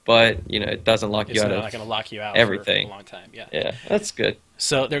to, but it doesn't lock you out. It's not going to lock you out everything for a long time. Yeah. Yeah, that's good.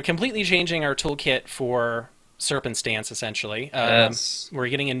 So they're completely changing our toolkit for Serpent Stance, essentially. Yes. We're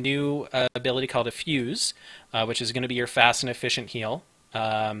getting a new ability called a Fuse, which is going to be your fast and efficient heal.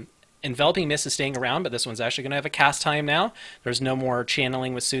 Enveloping Mist is staying around, but this one's actually going to have a cast time now. There's no more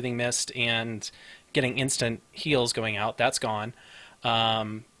channeling with Soothing Mist and getting instant heals going out. That's gone.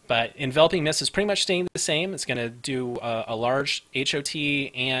 But Enveloping Mist is pretty much staying the same. It's going to do a large HOT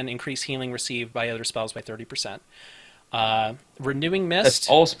and increase healing received by other spells by 30%. Renewing Mist. That's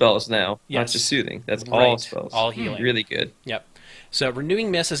all spells now, Yes. not just Soothing. That's Right. all spells. All healing. Really good. Yep. So Renewing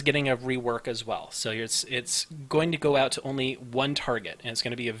Mist is getting a rework as well. So it's going to go out to only one target, and it's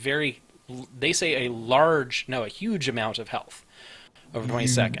going to be they say a huge amount of health over 20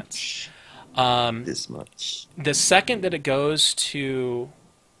 seconds. This much. The second that it goes to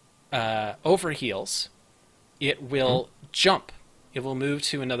overheals, it will jump. It will move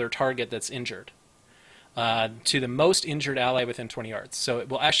to another target that's injured. To the most injured ally within 20 yards. So it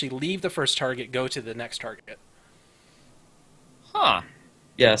will actually leave the first target, go to the next target. Huh.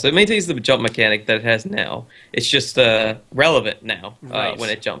 Yeah, so it maintains the jump mechanic that it has now. It's just relevant now when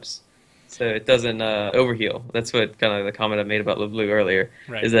it jumps. So it doesn't overheal. That's what kind of the comment I made about Live Blue earlier.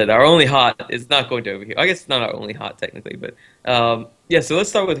 Right. Is that our only hot is not going to overheal. I guess it's not our only hot technically, but yeah. So let's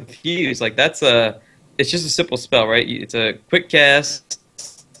start with Fuse. Like that's it's just a simple spell, right? It's a quick cast,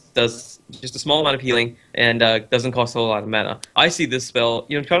 does just a small amount of healing, and doesn't cost a whole lot of mana. I see this spell,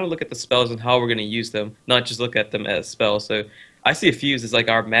 trying to look at the spells and how we're going to use them, not just look at them as spells. So I see a Fuse as like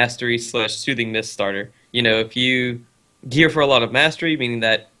our mastery / soothing mist starter. If you gear for a lot of mastery, meaning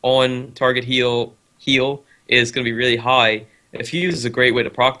that on target heal is going to be really high, a Fuse is a great way to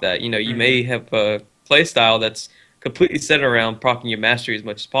proc that. You may have a play style that's completely centered around proccing your mastery as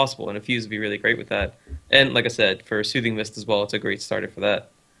much as possible, and a Fuse would be really great with that. And like I said, for Soothing Mist as well, it's a great starter for that.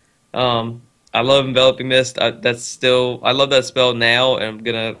 I love Enveloping Mist. I love that spell now, and I'm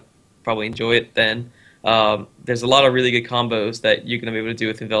gonna probably enjoy it then. There's a lot of really good combos that you're gonna be able to do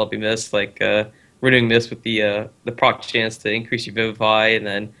with Enveloping Mist, like Renewing Mist with the proc chance to increase your Vivify, and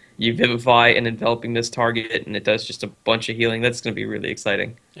then you Vivify an Enveloping Mist target, and it does just a bunch of healing. That's gonna be really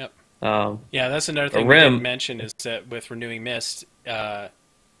exciting. Yep. Yeah, that's another thing we didn't mention is that with Renewing Mist,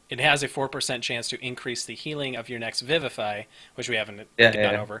 it has a 4% chance to increase the healing of your next Vivify, which we haven't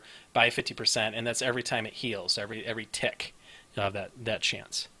gone over, by 50%, and that's every time it heals, every tick of that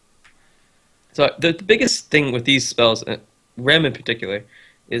chance. So the biggest thing with these spells, Rem in particular,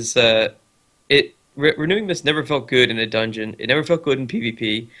 is Renewing Mist never felt good in a dungeon. It never felt good in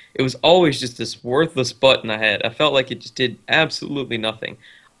PvP. It was always just this worthless button I had. I felt like it just did absolutely nothing.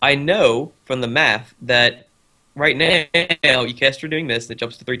 I know from the math that right now you cast Renewing Mist, it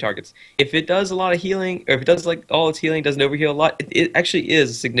jumps to 3 targets. If it does a lot of healing, or if it does like all its healing, doesn't overheal a lot, it actually is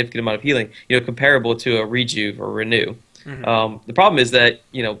a significant amount of healing, comparable to a Rejuve or Renew. Mm-hmm. The problem is that,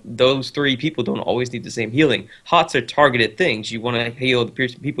 those 3 people don't always need the same healing. Hots are targeted things. You want to heal the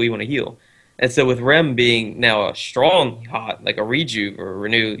people you want to heal. And so with Rem being now a strong hot, like a Rejuve or a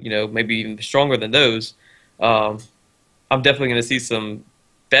Renew, maybe even stronger than those, I'm definitely going to see some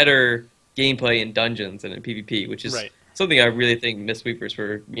better gameplay in dungeons and in PvP, which is something I really think Mistweavers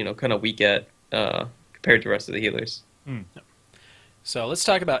were, kind of weak at compared to the rest of the healers. Mm. So let's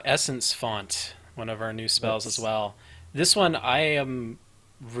talk about Essence Font, one of our new spells as well. This one I am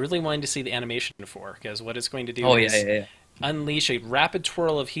really wanting to see the animation for, because what it's going to do is unleash a rapid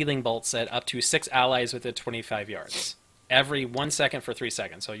twirl of healing bolts at up to 6 allies within 25 yards. Every 1 second for 3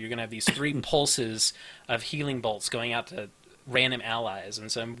 seconds. So you're going to have these 3 pulses of healing bolts going out to random allies. And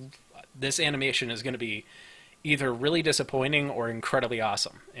so this animation is going to be either really disappointing or incredibly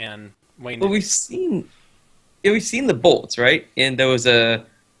awesome. And we've seen the bolts, right? And there was a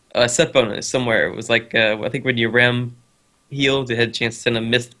set bonus somewhere. It was like I think when your Rem healed, it had a chance to send a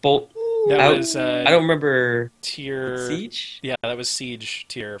mist bolt. That was I don't remember tier Siege. Yeah, that was Siege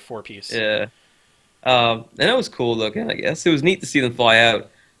tier 4-piece. Yeah, and that was cool looking. I guess it was neat to see them fly out.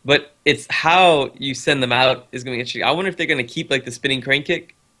 But it's how you send them out is going to be interesting. I wonder if they're going to keep like the spinning crane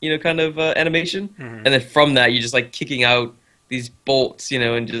kick, kind of animation, and then from that you're just like kicking out these bolts,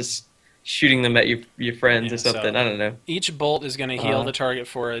 and just shooting them at your friends or something. So I don't know. Each bolt is going to heal the target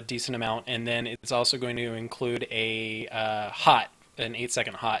for a decent amount, and then it's also going to include an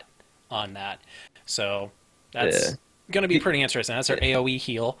 8-second hot on that. So that's going to be pretty interesting. That's our AoE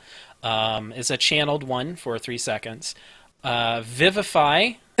heal. It's a channeled one for 3 seconds.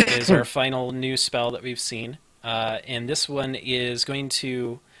 Vivify is our final new spell that we've seen, and this one is going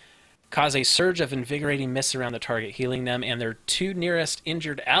to cause a surge of invigorating mists around the target, healing them and their 2 nearest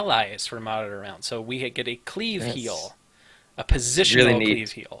injured allies for a moderate amount. So we get a cleave heal, a positional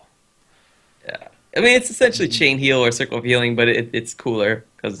cleave heal. Yeah, I mean it's essentially chain heal or circle of healing, but it's cooler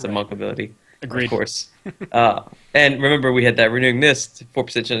because it's a monk ability. Agreed. Of course. And remember, we had that Renewing Mist,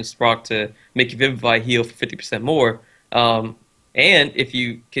 4% chance proc to make your Vivify heal for 50% more. And if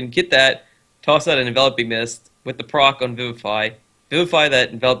you can get that, toss out an Enveloping Mist with the proc on Vivify that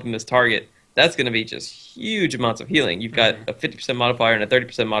Enveloping Mist target, that's going to be just huge amounts of healing. You've got a 50% modifier and a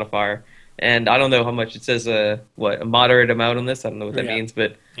 30% modifier, and I don't know how much it says, a moderate amount on this. I don't know what that means,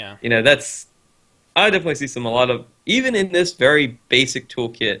 but, that's... I definitely see a lot of... Even in this very basic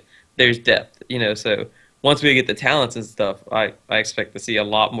toolkit, there's depth, so once we get the talents and stuff, I expect to see a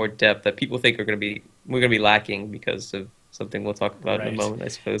lot more depth that people think we're going to be lacking because of something we'll talk about in a moment, I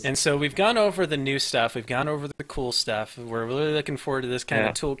suppose. And so we've gone over the new stuff. We've gone over the cool stuff. We're really looking forward to this kind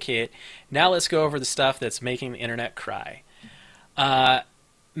of toolkit. Now let's go over the stuff that's making the internet cry.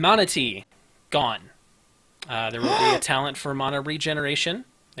 Mana Tea, gone. There will be a talent for mana regeneration,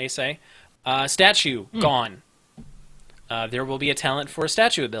 they say. Statue, gone. There will be a talent for a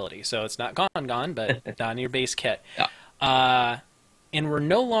statue ability. So it's not gone, but not in your base kit. And we're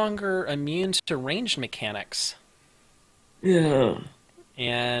no longer immune to ranged mechanics. Yeah.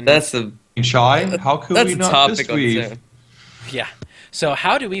 And that's a shy. How could we not fistweave? Yeah. So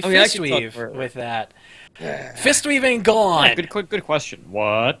how do we fistweave with that? Fistweaving gone. Yeah, good question.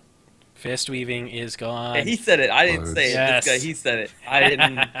 What? Fistweaving is gone. Yeah, he said it. I didn't say it. Yes. This guy, he said it. I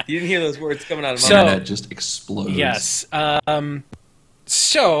didn't. You didn't hear those words coming out of my So, mouth. internet just explodes. Yes.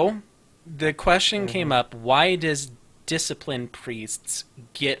 So the question came up: why does discipline priests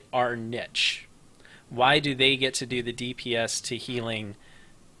get our niche? Why do they get to do the DPS to healing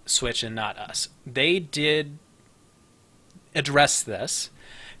switch and not us? They did address this.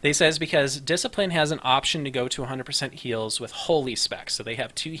 They says because Discipline has an option to go to 100% heals with holy specs, so they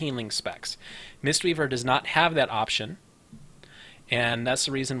have 2 healing specs. Mistweaver does not have that option, and that's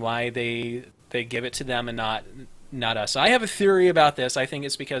the reason why they give it to them and not us. I have a theory about this. I think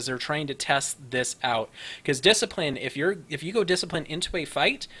it's because they're trying to test this out. Because Discipline, if you go Discipline into a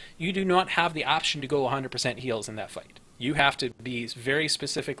fight, you do not have the option to go 100% heals in that fight. You have to be very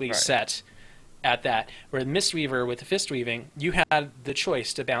specifically set at that. Where Mistweaver with the Fistweaving, you had the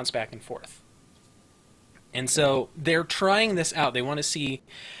choice to bounce back and forth. And so they're trying this out. They want to see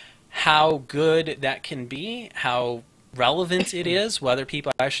how good that can be, how relevant it is, whether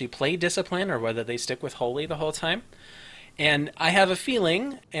people actually play Discipline or whether they stick with Holy the whole time. And I have a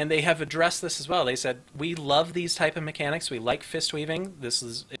feeling, and they have addressed this as well, they said, we love these type of mechanics, we like Fistweaving,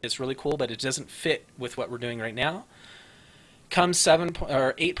 it's really cool, but it doesn't fit with what we're doing right now. Come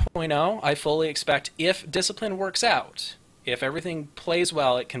 8.0, I fully expect, if Discipline works out, if everything plays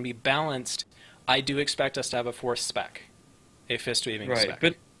well, it can be balanced, I do expect us to have a 4th spec, a Fistweaving spec.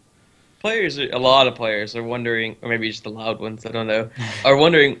 But a lot of players are wondering, or maybe just the loud ones, I don't know, are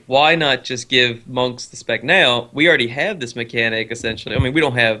wondering why not just give monks the spec now? We already have this mechanic, essentially. I mean, we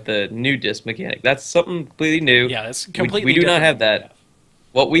don't have the new disc mechanic. That's something completely new. Yeah, that's completely we do not have that. Yeah.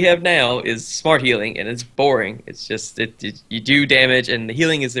 What we have now is smart healing, and it's boring. It's just, you do damage, and the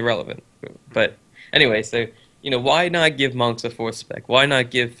healing is irrelevant. But anyway, so, why not give monks a 4th spec? Why not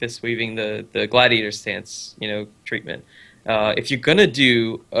give Fistweaving the gladiator stance, treatment? If you're gonna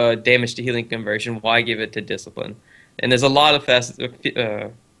do damage to healing conversion, why give it to Discipline? And there's a lot of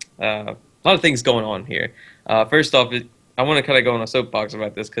a lot of things going on here. First off, I want to kind of go on a soapbox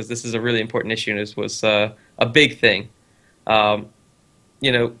about this because this is a really important issue, and this was a big thing. What's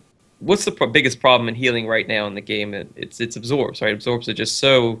the biggest problem in healing right now in the game? It's absorbs, right? Absorbs are just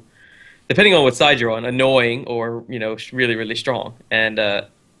so, depending on what side you're on, annoying or really really strong. And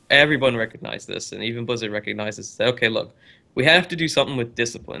everyone recognized this, and even Blizzard recognizes that. Okay, look, we have to do something with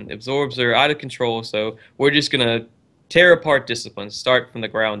Discipline. Absorbs are out of control, so we're just gonna tear apart Discipline, start from the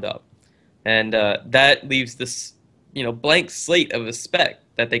ground up, and that leaves this blank slate of a spec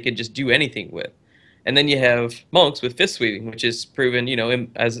that they could just do anything with. And then you have monks with Fistweaving, which is proven,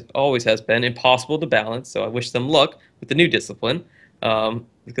 as always has been, impossible to balance. So I wish them luck with the new Discipline,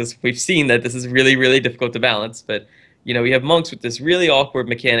 because we've seen that this is really, really difficult to balance. But, we have monks with this really awkward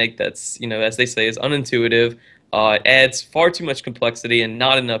mechanic that's, as they say, is unintuitive. It adds far too much complexity and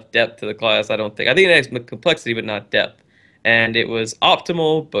not enough depth to the class, I don't think. I think it adds complexity, but not depth. And it was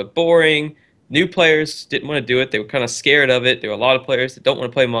optimal, but boring. New players didn't want to do it. They were kind of scared of it. There were a lot of players that don't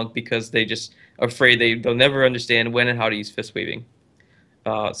want to play monk because they just are afraid they'll never understand when and how to use Fistweaving.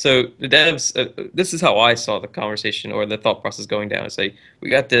 So the devs, this is how I saw the conversation or the thought process going down. It's like, we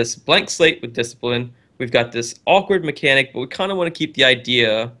got this blank slate with Discipline. We've got this awkward mechanic, but we kind of want to keep the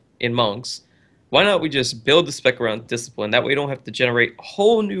idea in monks. Why not we just build the spec around Discipline? That way we don't have to generate a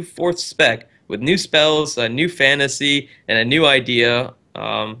whole new 4th spec with new spells, a new fantasy, and a new idea.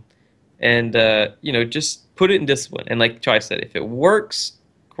 Just put it in Discipline. And like Chai said, if it works,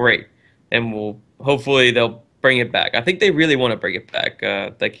 great. And hopefully they'll bring it back. I think they really want to bring it back.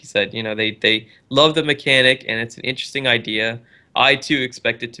 Like he said, they love the mechanic, and it's an interesting idea. I, too,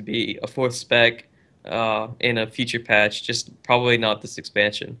 expect it to be a 4th spec in a feature patch, just probably not this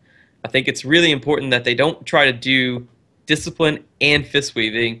expansion. I think it's really important that they don't try to do Discipline and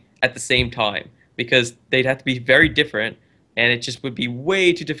Fistweaving at the same time, because they'd have to be very different, and it just would be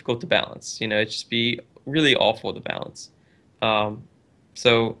way too difficult to balance. It'd just be really awful to balance.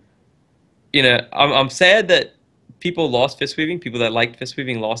 So I'm sad that people lost fist weaving. People that liked fist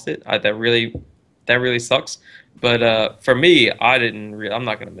weaving lost it. That really sucks. But for me, I'm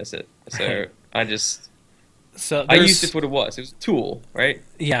not gonna miss it. So I used it for what it was. It was a tool, right?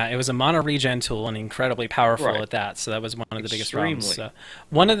 Yeah, it was a mono regen tool and incredibly powerful Right. at that. So that was one of the biggest Extremely. problems. So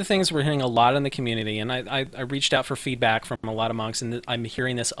one of the things we're hearing a lot in the community, and I reached out for feedback from a lot of monks, and I'm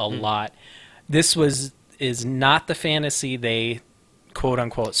hearing this a lot. This is not the fantasy they quote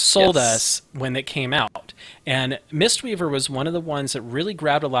unquote sold us when it came out. And Mistweaver was one of the ones that really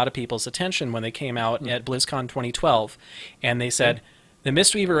grabbed a lot of people's attention when they came out at BlizzCon 2012. And they said the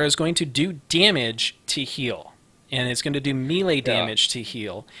Mistweaver is going to do damage to heal, and it's going to do melee damage to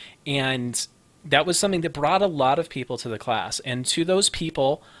heal. And that was something that brought a lot of people to the class. And to those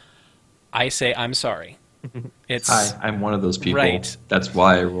people, I say I'm sorry. Hi, I'm one of those people. Right. That's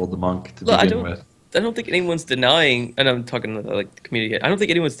why I rolled the monk to begin with. I don't think anyone's denying, and I'm talking to like the community here, I don't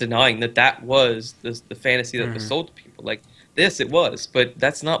think anyone's denying that was the fantasy that was sold to people. Like this, it was, but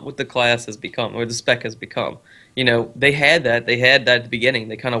that's not what the class has become, or the spec has become. They had that at the beginning.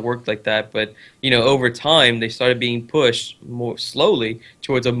 They kind of worked like that, but over time they started being pushed more slowly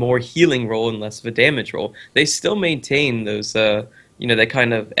towards a more healing role and less of a damage role. They still maintain those, that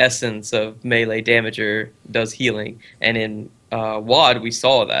kind of essence of melee damager does healing, and in WoD, we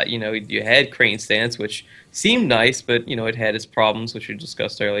saw that. You had Crane Stance, which seemed nice, but it had its problems, which we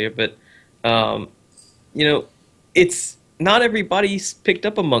discussed earlier. But it's not everybody's picked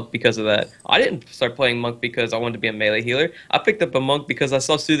up a monk because of that. I didn't start playing monk because I wanted to be a melee healer. I picked up a monk because I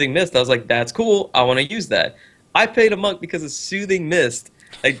saw Soothing Mist. I was like, that's cool. I want to use that. I played a monk because of Soothing Mist.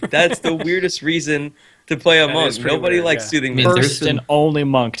 Like that's the weirdest reason to play a monk. Nobody weird, likes yeah. Soothing Mist. First and only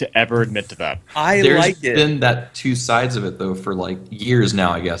monk to ever admit to that. There's been that two sides of it though for like years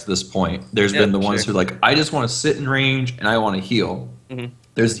now. I guess at this point, there's been the ones who like I just want to sit in range and I want to heal.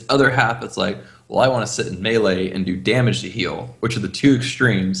 There's the other half that's like, well, I want to sit in melee and do damage to heal, which are the two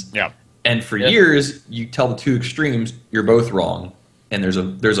extremes. Yeah. And for years, you tell the two extremes, you're both wrong. And there's a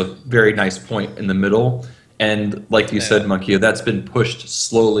very nice point in the middle. And like you said, Monkey, that's been pushed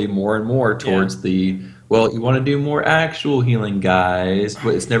slowly more and more towards the, well, you want to do more actual healing, guys,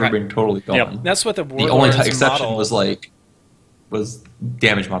 but it's never been totally gone. Yep. That's what the only Warlords exception model was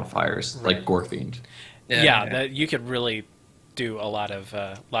damage modifiers, like Gorefiend. Yeah, that you could really do a lot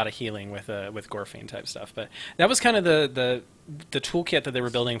of healing with Gorefiend type stuff. But that was kind of the toolkit that they were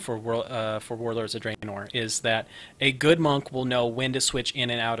building for Warlords of Draenor, is that a good monk will know when to switch in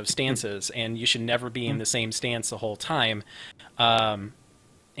and out of stances, and you should never be in the same stance the whole time. And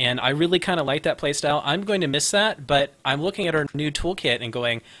I really kind of like that playstyle. I'm going to miss that, but I'm looking at our new toolkit and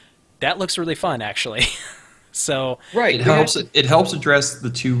going, that looks really fun, actually. So it helps address the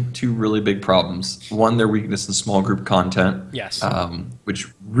two really big problems. One, their weakness in small group content. Yes. Which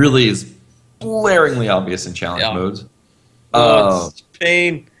really is blaringly obvious in challenge modes. It's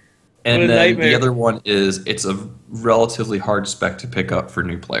pain. And then the other one is it's a relatively hard spec to pick up for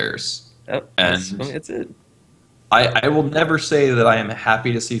new players. Yep, and that's it. I will never say that I am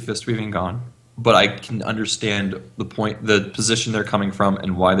happy to see fist weaving gone, but I can understand the position they're coming from,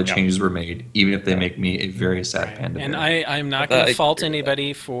 and why the changes were made, even if they make me a very sad panda bear. And I'm not going to fault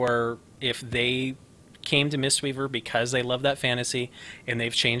anybody for if they came to Mistweaver because they love that fantasy and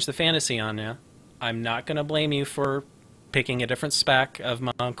they've changed the fantasy on you. I'm not going to blame you for picking a different spec of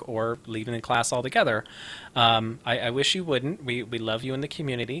monk or leaving the class altogether. I wish you wouldn't. We love you in the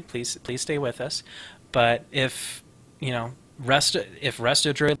community. Please stay with us. But if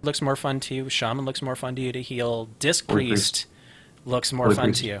Resto Druid looks more fun to you, Shaman looks more fun to you to heal, Disc Priest looks more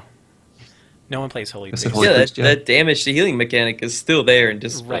fun to you. No one plays Holy Priest. That damage to healing mechanic is still there in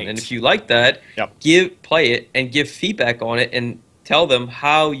Discipline. Right. And if you like that, play it and give feedback on it and tell them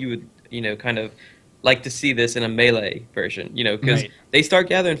how you would, kind of like to see this in a melee version, because they start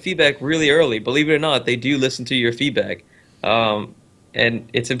gathering feedback really early. Believe it or not, they do listen to your feedback. And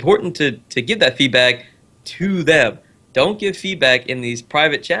it's important to give that feedback to them. Don't give feedback in these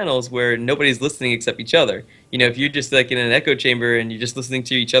private channels where nobody's listening except each other. If you're just like in an echo chamber and you're just listening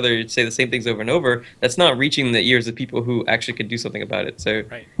to each other say the same things over and over, that's not reaching the ears of people who actually could do something about it. So,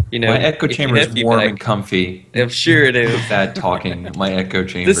 my echo chamber is warm and comfy. I'm sure it is. Bad talking, my echo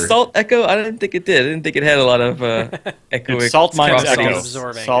chamber. The Salt Echo, I didn't think it did. I didn't think it had a lot of echoic. Salt Mines Echo.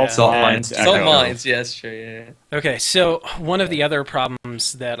 Absorbing, Salt Mines Echo. Salt Mines, yes, sure, yeah. Okay, so one of the other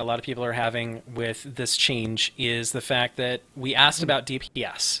problems that a lot of people are having with this change is the fact that we asked about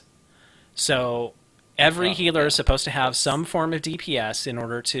DPS. So every healer is supposed to have some form of DPS in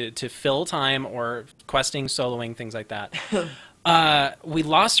order to fill time or questing, soloing, things like that. We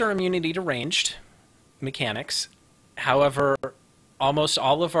lost our immunity to ranged mechanics. However, almost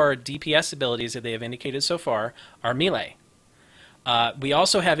all of our DPS abilities that they have indicated so far are melee. We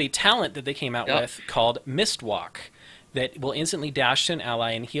also have a talent that they came out with called Mistwalk that will instantly dash to an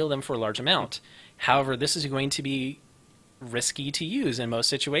ally and heal them for a large amount. However, this is going to be risky to use in most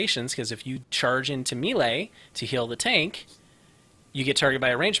situations, because if you charge into melee to heal the tank, you get targeted by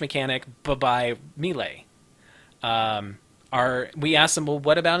a range mechanic, but by melee. We asked them, well,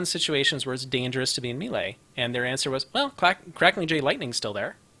 what about in situations where it's dangerous to be in melee? And their answer was, well, Crackling Jade Lightning's still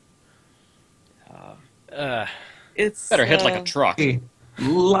there. It's better hit like a truck.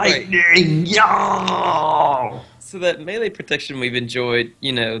 Lightning, yo! So that melee protection we've enjoyed,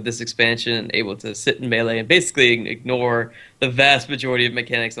 this expansion, and able to sit in melee and basically ignore the vast majority of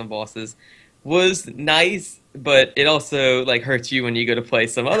mechanics on bosses, was nice, but it also hurts you when you go to play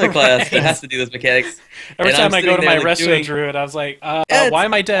some other class that has to do those mechanics. Every time I go to my Resto Druid, I was like, why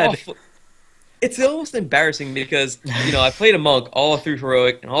am I dead? Awful. It's almost embarrassing because, I played a monk all through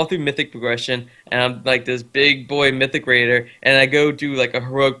heroic and all through mythic progression, and I'm like this big boy mythic raider, and I go do a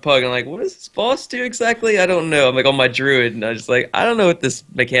heroic pug, and I'm like, what does this boss do exactly? I don't know. I'm on my druid, and I'm just like, I don't know what this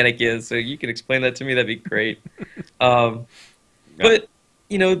mechanic is, so you can explain that to me, that'd be great. But,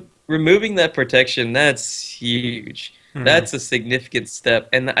 removing that protection, that's huge. Mm-hmm. That's a significant step,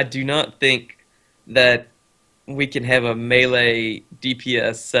 and I do not think that we can have a melee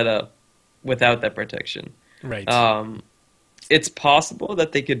DPS setup without that protection. Right. It's possible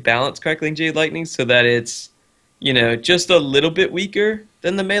that they could balance Crackling Jade Lightning so that it's, just a little bit weaker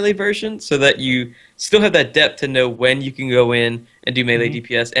than the melee version, so that you still have that depth to know when you can go in and do melee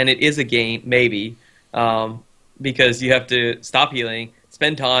DPS, and it is a gain, maybe, because you have to stop healing,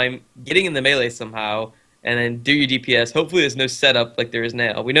 spend time getting in the melee somehow, and then do your DPS. Hopefully there's no setup like there is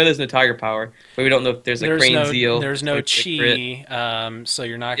now. We know there's no Tiger Power, but we don't know if there's a Crane Zeal. There's no Chi, so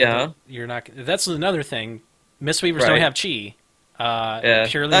you're not gonna, that's another thing. Mistweavers don't have Chi.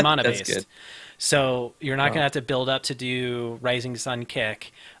 Purely mana-based. So you're not going to have to build up to do Rising Sun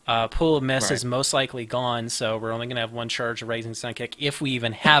Kick. Pool of Mist is most likely gone, so we're only going to have one charge of Rising Sun Kick, if we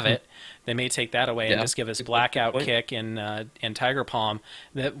even have it. They may take that away and just give us Blackout Kick and Tiger Palm.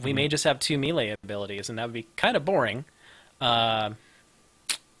 That we may just have 2 melee abilities, and that would be kind of boring. I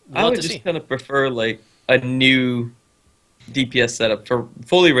would just kind of prefer a new DPS setup for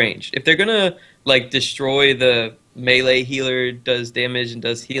fully ranged. If they're going to destroy the melee healer does damage and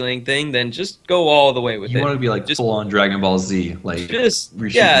does healing thing, then just go all the way with it. You want to be just full on Dragon Ball Z, just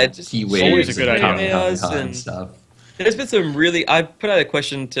key waves a good idea. and stuff. There's been some really. I put out a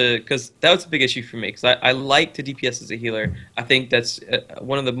question because that was a big issue for me, because I like to DPS as a healer. I think that's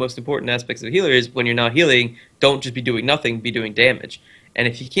one of the most important aspects of a healer is when you're not healing, don't just be doing nothing, be doing damage. And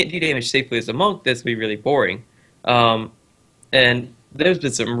if you can't do damage safely as a monk, that's going to be really boring. And there's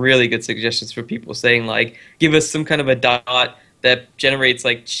been some really good suggestions for people saying, give us some kind of a dot that generates,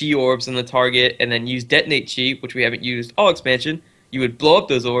 chi orbs in the target, and then use Detonate Chi, which we haven't used all expansion. You would blow up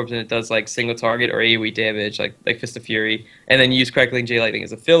those orbs, and it does, single target or AoE damage, like Fist of Fury, and then use Crackling Jade Lightning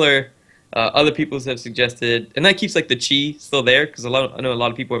as a filler. Other people have suggested, and that keeps, the Chi still there, because I know a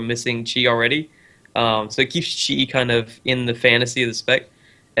lot of people are missing Chi already. So it keeps Chi kind of in the fantasy of the spec.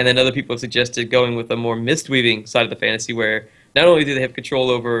 And then other people have suggested going with a more mist-weaving side of the fantasy, where not only do they have control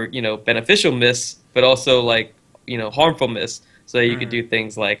over, beneficial mists, but also, harmful mists. So you could do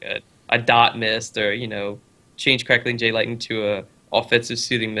things like a dot mist, or, change Crackling Jade Lightning to a offensive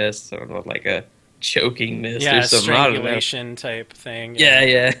soothing mist, or a choking mist or something. Strangulation type thing.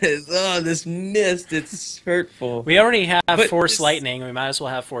 Yeah. Oh, this mist, it's hurtful. We already have Force Lightning. We might as well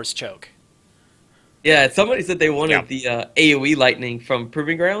have Force Choke. Yeah, somebody said they wanted the AoE Lightning from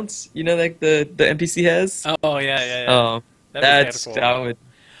Proving Grounds. The NPC has. Oh, yeah. That's cool. I would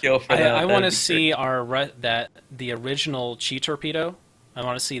kill for that. I want to see the original Chi torpedo. I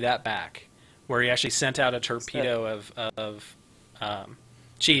want to see that back, where he actually sent out a torpedo of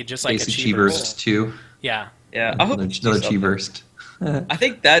Chi, just like Basic a Chi burst too. Yeah. I hope another Chi burst. I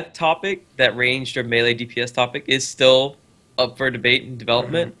think that topic, that ranged or melee DPS topic, is still up for debate and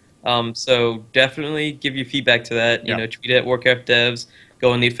development. So definitely give your feedback to that. Tweet at Warcraft devs.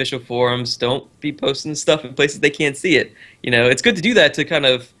 Go on the official forums. Don't be posting stuff in places they can't see it. It's good to do that to kind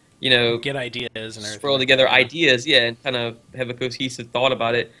of, get ideas and everything. Throw together ideas, and kind of have a cohesive thought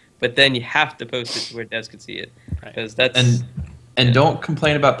about it. But then you have to post it to where devs can see it, because that's and don't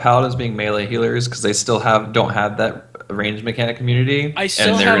complain about paladins being melee healers, because they still don't have that range mechanic community. I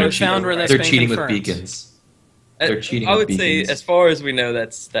still haven't found where that's they're been cheating confirmed. with beacons. They're cheating. I would with say, beacons. as far as we know,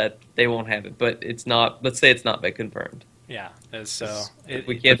 that they won't have it, but it's not. Let's say it's not been confirmed. Yeah, so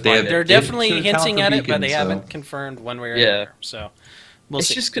we can't find it. They're definitely hinting at it, but they beacons, haven't confirmed one way or another. So it's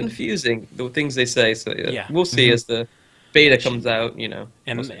see. just confusing, the things they say. So we'll see Mm-hmm. as the beta comes out, you know.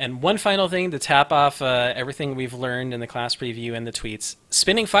 And one final thing to top off everything we've learned in the class preview and the tweets.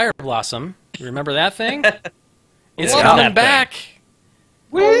 Spinning Fire Blossom. You remember that thing? It's coming back.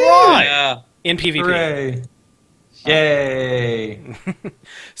 Woo! Yeah. In PvP. Hooray. Yay!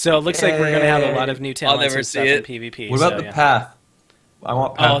 So it looks like we're going to have a lot of new I'll talents never and see stuff it. in PvP. What about so, the path? I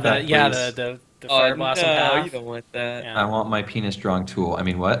want path back, yeah, please. the Fire Blossom no, path. you don't want that. Yeah. I want my penis drawing tool. I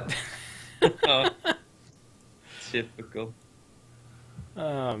mean, what? Oh. Typical.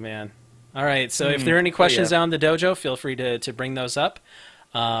 Oh, man. All right, so if there are any questions down in the dojo, feel free to bring those up.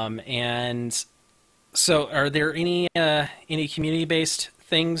 And so are there any community-based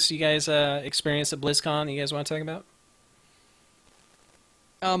things you guys experienced at BlizzCon you guys want to talk about?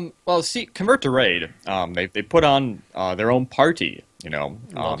 Well, see, Convert to Raid, they put on their own party. You know,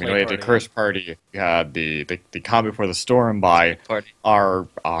 you had the Curse Party. You had the Calm Before the Storm by our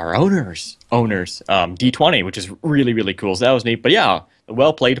owners. D20, which is really, really cool. So that was neat. But yeah, the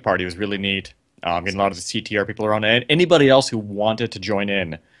Well Played Party was really neat. Getting a lot of the CTR people around, and anybody else who wanted to join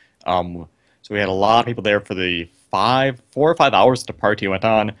in. So we had a lot of people there for the 4 or 5 hours the party went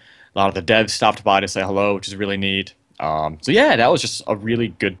on. A lot of the devs stopped by to say hello, which is really neat. So yeah, that was just a really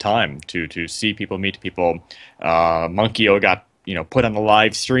good time to see people, meet people. Monkey-O got put on the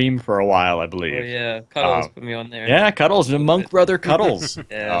live stream for a while, I believe. Oh yeah, Cuddles put me on there. Yeah, Cuddles, the monk brother Cuddles.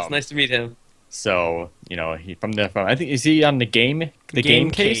 Yeah, it's nice to meet him. So he from I think is he on the game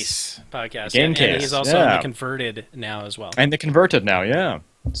case podcast? Game and Case, he's also on the Converted now as well. And the Converted now, yeah.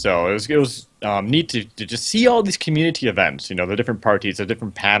 So it was neat to just see all these community events. The different parties, the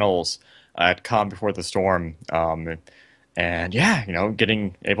different panels at Calm Before the Storm. And yeah,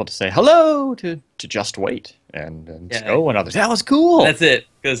 getting able to say hello to Just Wait and Sco and others. That was cool. That's it,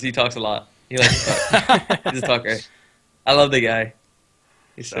 because he talks a lot. He likes to talk. He's a talker. I love the guy.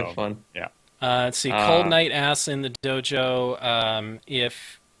 He's so fun. Yeah. Let's see. Cold Knight asks in the dojo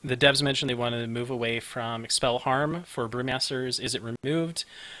if the devs mentioned they wanted to move away from Expel Harm for Brewmasters. Is it removed?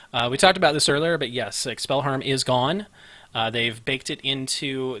 We talked about this earlier, but yes, Expel Harm is gone. They've baked it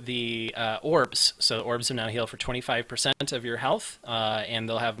into the orbs, so the orbs will now heal for 25% of your health, and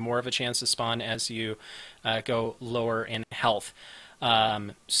they'll have more of a chance to spawn as you go lower in health.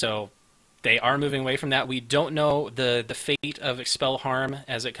 So they are moving away from that. We don't know the fate of Expel Harm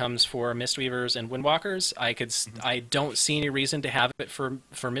as it comes for Mistweavers and Windwalkers. I don't see any reason to have it for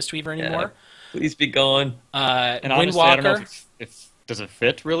Mistweaver anymore. Yeah, please be gone. And honestly, I don't know if does it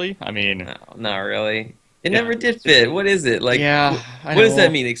fit really? I mean, no, not really. It never did fit. What is it like? Yeah, what does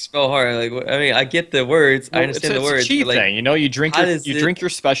that mean? Expel Harm? Like, I mean, I get the words. I understand the words. It's a cheat thing. You drink drink your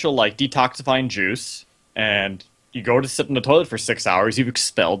special detoxifying juice, and you go to sit in the toilet for 6 hours. You've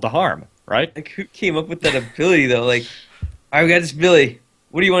expelled the harm, right? Like, who came up with that ability though? Like, all right, we got this ability.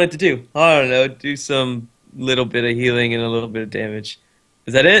 What do you want it to do? I don't know. Do some little bit of healing and a little bit of damage.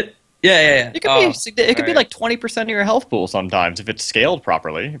 Is that it? Yeah. It could be like 20% of your health pool sometimes if it's scaled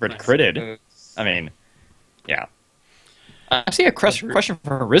properly. If it's critted. I mean. Yeah. I see a question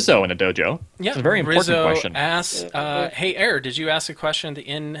from Rizzo in the dojo. Yeah, it's a very important Rizzo question. Asks, hey, Air, did you ask a question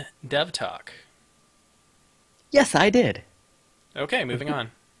in Dev Talk? Yes, I did. Okay, moving on.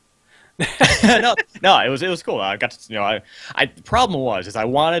 no, it was cool. I got to, the problem was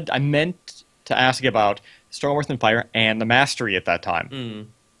I meant to ask about Storm, Earth, and Fire and the Mastery at that time.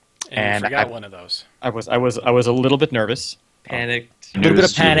 And you forgot one of those. I was a little bit nervous. Panicked. A little bit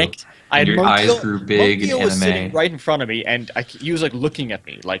of panicked. Your eyes grew big in was anime. Sitting right in front of me, and he was looking at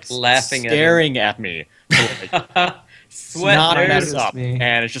me, laughing, staring at me. Sweat not there. mess up,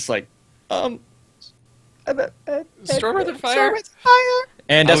 and it's just like, Storm, Earth, and Fire. Storm, Earth, Fire.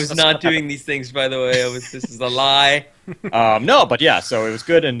 And I was not doing these things, by the way. This is a lie. No, but yeah, so it was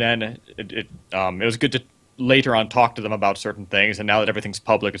good, and then it was good to later on talk to them about certain things, and now that everything's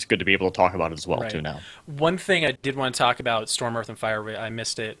public, it's good to be able to talk about it as well, too, now. One thing I did want to talk about Storm, Earth, and Fire, I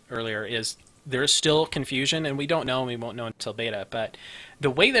missed it earlier, is there's still confusion, and we don't know, and we won't know until beta, but the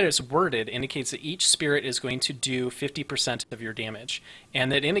way that it's worded indicates that each spirit is going to do 50% of your damage,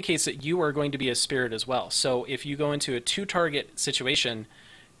 and that indicates that you are going to be a spirit as well. So if you go into a two-target situation,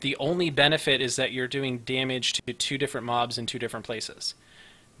 the only benefit is that you're doing damage to 2 different mobs in 2 different places.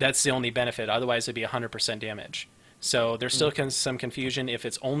 That's the only benefit. Otherwise, it'd be 100% damage. So there's still some confusion if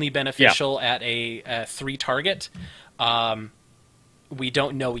it's only beneficial at a 3-target. We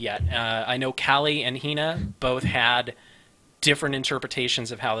don't know yet. I know Callie and Hina both had different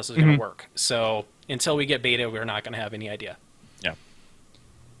interpretations of how this is going to work. So until we get beta, we're not going to have any idea. Yeah.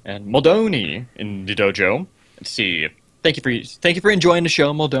 And Moldoni in the dojo. Let's see. Thank you for enjoying the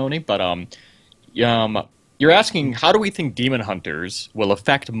show, Moldoni. But you're asking, how do we think demon hunters will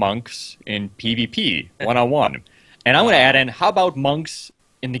affect monks in PvP, one-on-one? And I'm going to add in, how about monks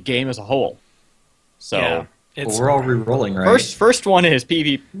in the game as a whole? So Yeah. Well, we're all re-rolling, right? first one is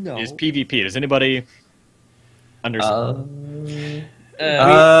PvP. Does anybody understand?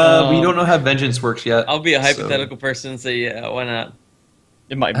 We don't know how vengeance works yet. I'll be a hypothetical person, so yeah, why not?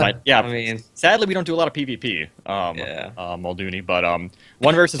 It might, yeah. I mean, sadly, we don't do a lot of PvP, Muldooney. But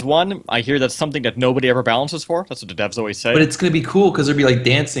 1 versus 1, I hear that's something that nobody ever balances for. That's what the devs always say. But it's going to be cool because there'll be like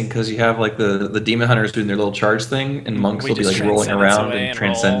dancing because you have like the demon hunters doing their little charge thing, and monks will be like rolling around in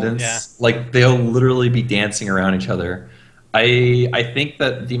transcendence. Yeah. Like they'll literally be dancing around each other. I think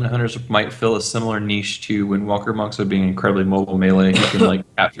that demon hunters might fill a similar niche to Windwalker monks of being incredibly mobile melee. You can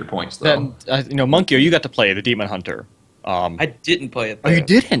like capture points though. Monkey, you got to play the demon hunter. I didn't play it. Though. Oh, you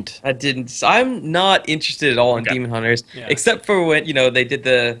didn't? I didn't. So I'm not interested at all in Demon Hunters, except for when they did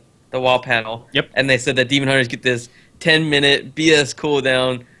the WoW panel. Yep. And they said that Demon Hunters get this 10-minute BS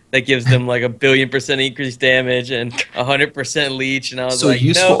cooldown that gives them like 1,000,000,000% increased damage and 100% leach. And I was so like,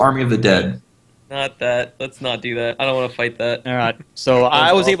 useful no, Army of the Dead. Not that. Let's not do that. I don't want to fight that. All right. So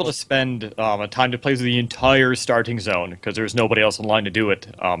I was able to spend a time to play through the entire starting zone because there was nobody else in line to do it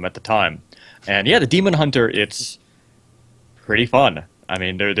at the time. And yeah, the Demon Hunter, it's pretty fun. I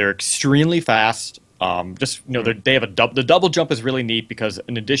mean, they're extremely fast. They have the double jump is really neat because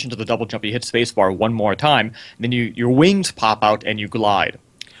in addition to the double jump, you hit spacebar one more time, and then your wings pop out and you glide.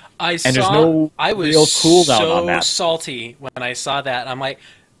 I was real cooldown on that. Salty when I saw that. I'm like,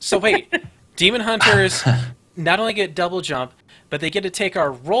 so wait, Demon Hunters not only get double jump, but they get to take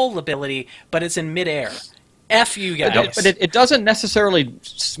our roll ability, but it's in midair. F you guys. But it doesn't necessarily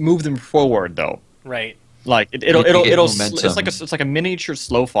move them forward though. Right. Like it'll it's like a miniature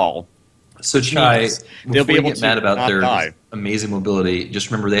slow fall. So Chai, they'll be able get to mad about their die. amazing mobility. Just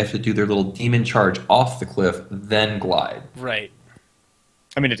remember they have to do their little demon charge off the cliff, then glide. Right.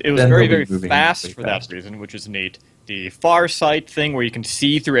 I mean, it was very fast for that reason, which is neat. The far sight thing where you can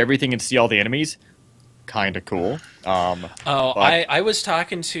see through everything and see all the enemies, kind of cool. I was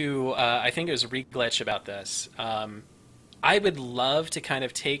talking to I think it was Reglitch about this. I would love to kind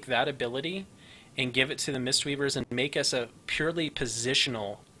of take that ability and give it to the Mistweavers and make us a purely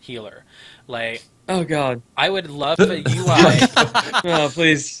positional healer. Like, oh god, I would love a UI. Oh,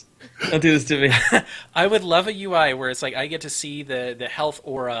 please don't do this to me. I would love a UI where it's like I get to see the health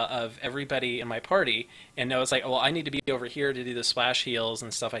aura of everybody in my party and know it's like, well, I need to be over here to do the splash heals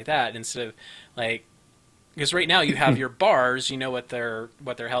and stuff like that instead of like, because right now you have your bars, you know what their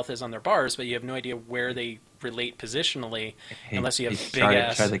health is on their bars, but you have no idea where they relate positionally unless you have big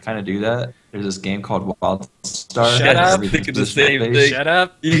ass. Try to kind of do that. There's this game called Wild Star. Shut up! Thinking the same thing. Shut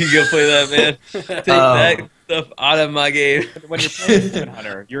up! You can go play that, man. Take that stuff out of my game. When you're playing Demon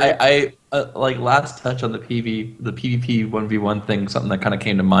Hunter, I like last touch on the PvP 1v1 thing. Something that kind of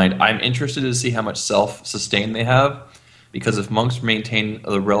came to mind. I'm interested to see how much self-sustain they have. Because if monks maintain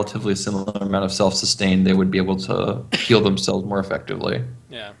a relatively similar amount of self-sustain, they would be able to heal themselves more effectively.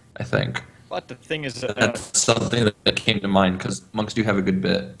 Yeah. I think. But the thing is, that's something that came to mind because monks do have a good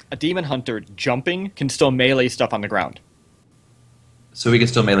bit. A demon hunter jumping can still melee stuff on the ground. So we can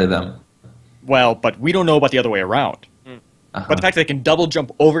still melee them. Well, but we don't know about the other way around. But the fact that they can double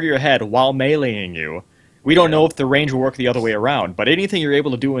jump over your head while meleeing you, we don't know if the range will work the other way around. But anything you're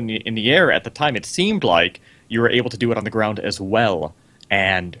able to do in the air at the time, it seemed like you were able to do it on the ground as well.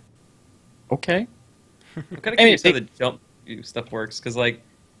 And okay, I'm kind of curious how the jump stuff works because like.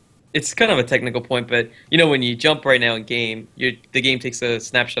 It's kind of a technical point, but you know when you jump right now in game, the game takes a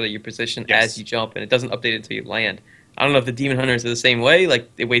snapshot of your position as you jump, and it doesn't update until you land. I don't know if the Demon Hunters are the same way,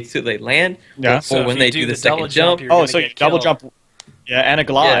 like they wait till they land, or when they do the second jump. Oh, so you double jump, and a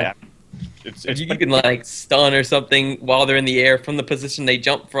glide. Yeah. You can like stun or something while they're in the air from the position they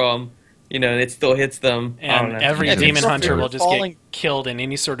jump from, and it still hits them. And every Demon Hunter will just get killed in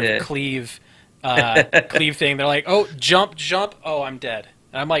any sort of cleave thing. They're like, oh, jump, oh, I'm dead.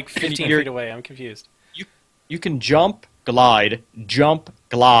 I'm like 15 feet away. I'm confused. You can jump, glide,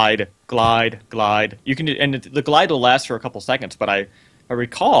 glide. You can, and the glide will last for a couple seconds. But I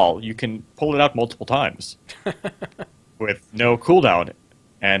recall you can pull it out multiple times with no cooldown.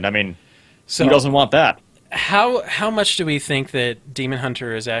 And I mean, who doesn't want that? How much do we think that Demon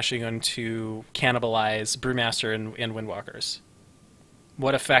Hunter is actually going to cannibalize Brewmaster and Windwalkers?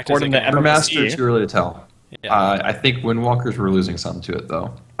 What effect is it going to have? Brewmaster, too early to tell. Yeah. I think Windwalkers were losing something to it,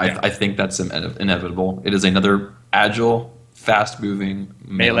 though. I think that's inevitable. It is another agile, fast-moving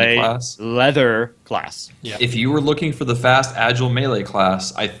melee class. Leather class. Yeah. If you were looking for the fast, agile melee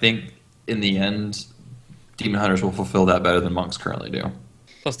class, I think in the end, Demon Hunters will fulfill that better than monks currently do.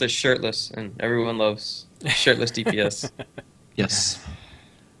 Plus, they're shirtless, and everyone loves shirtless DPS. Yes.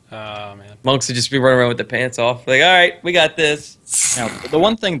 Oh man. Monks would just be running around with their pants off. Like, all right, we got this. Now, the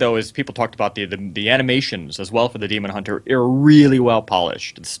one thing though is people talked about the animations as well for the Demon Hunter are really well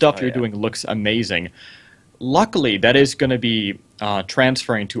polished. The stuff you're doing looks amazing. Luckily, that is going to be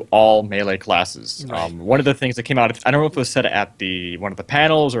transferring to all melee classes. Right. One of the things that came out, I don't know if it was said at one of the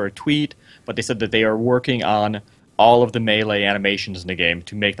panels or a tweet, but they said that they are working on all of the melee animations in the game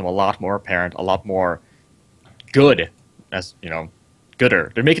to make them a lot more apparent, a lot more good, as you know,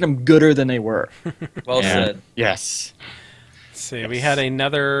 gooder. They're making them gooder than they were. Well said. Yes. Let's see, we had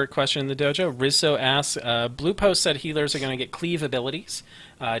another question in the dojo. Rizzo asks, Blue Post said healers are going to get cleave abilities.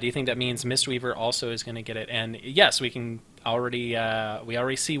 Do you think that means Mistweaver also is going to get it? And yes, we can already we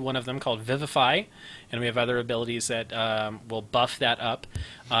already see one of them called Vivify, and we have other abilities that will buff that up.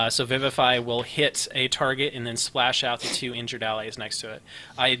 So Vivify will hit a target and then splash out the 2 injured allies next to it.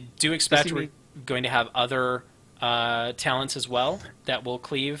 I do expect we're going to have other talents as well that will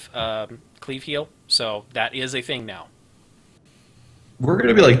cleave heal. So that is a thing now. We're going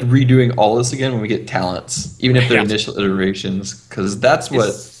to be like redoing all this again when we get talents, even if they're initial iterations, because that's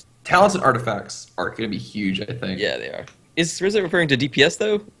what talents and artifacts are going to be huge, I think. Yeah, they are. Is Rizzo referring to DPS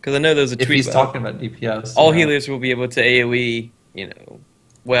though? Because I know there's a tweet. If he's talking about DPS, all healers will be able to AOE,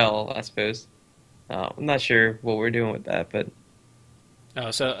 well, I suppose. I'm not sure what we're doing with that, but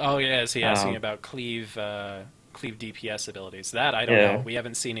is he asking about cleave DPS abilities? That I don't know. We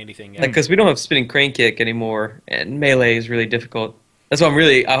haven't seen anything yet. Because we don't have spinning crane kick anymore, and melee is really difficult. That's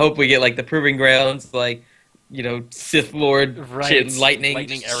why I hope we get like the proving grounds, like Sith Lord, lightning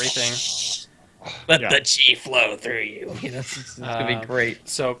everything. Let the chi flow through you. It's gonna be great.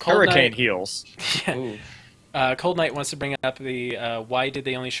 So Cold Hurricane Knight, heals. Cold Knight wants to bring up the why did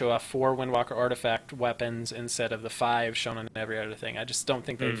they only show off 4 Windwalker artifact weapons instead of the 5 shown on every other thing? I just don't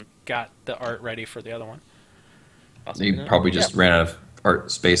think they've got the art ready for the other one. They probably just ran out of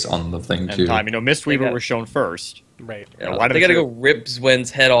art space on the thing too. Time, Mistweaver was shown first. Right. Why do they gotta go rip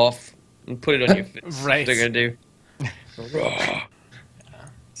Zwen's head off and put it on your face? Right. What they're gonna do.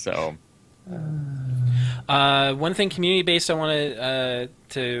 So. One thing community-based I want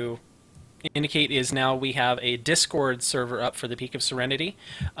to indicate is now we have a Discord server up for the Peak of Serenity.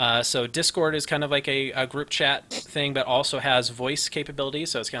 So Discord is kind of like a group chat thing, but also has voice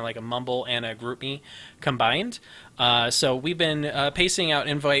capabilities. So it's kind of like a Mumble and a GroupMe combined. So we've been pasting out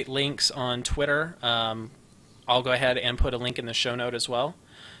invite links on Twitter. I'll go ahead and put a link in the show note as well.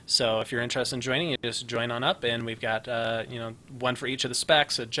 So if you're interested in joining, you just join on up, and we've got one for each of the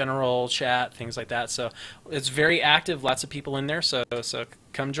specs, a general chat, things like that. So it's very active, lots of people in there. So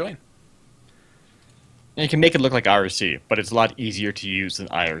come join. And you can make it look like IRC, but it's a lot easier to use than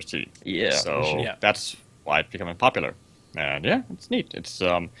IRC. Yeah. So that's why it's becoming popular. And yeah, it's neat. It's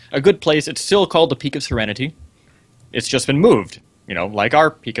a good place. It's still called the Peak of Serenity. It's just been moved. Like our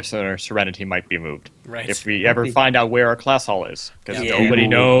Peak of Serenity might be moved. Right. If we ever find out where our class hall is. Because nobody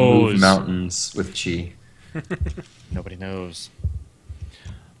knows. Move mountains with chi. Nobody knows.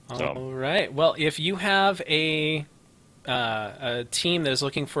 All right. Well, if you have a team that is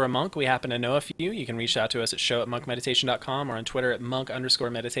looking for a monk, we happen to know a few. You can reach out to us at show@monkmeditation.com or on Twitter at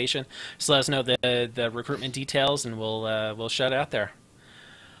monk_meditation. Just let us know the recruitment details, and we'll shout it out there.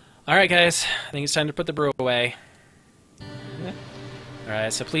 All right, guys. I think it's time to put the brew away. All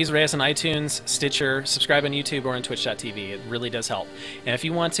right, so please rate us on iTunes, Stitcher, subscribe on YouTube or on twitch.tv. It really does help. And if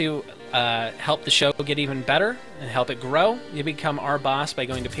you want to help the show get even better and help it grow, you become our boss by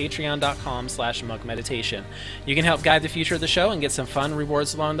going to patreon.com/monkmeditation. You can help guide the future of the show and get some fun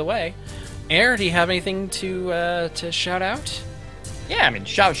rewards along the way. Air, do you have anything to shout out? Yeah,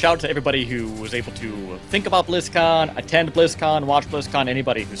 shout out to everybody who was able to think about BlizzCon, attend BlizzCon, watch BlizzCon,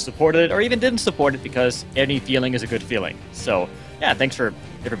 anybody who supported it or even didn't support it, because any feeling is a good feeling. So, yeah, thanks for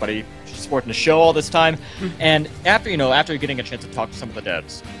everybody supporting the show all this time. And after getting a chance to talk to some of the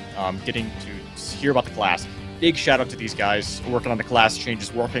devs, getting to hear about the class, big shout out to these guys working on the class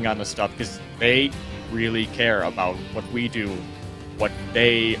changes, working on this stuff, because they really care about what we do, what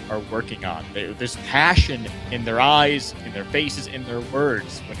they are working on. There's passion in their eyes, in their faces, in their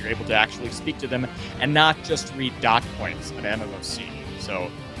words when you're able to actually speak to them and not just read dot points on MMOC. So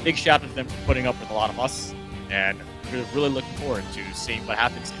big shout out to them for putting up with a lot of us, and we're really looking forward to seeing what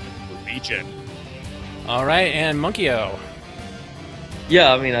happens in the region. All right, and Monkey-O.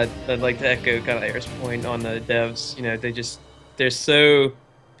 Yeah, I'd like to echo kind of Air's point on the devs. They're so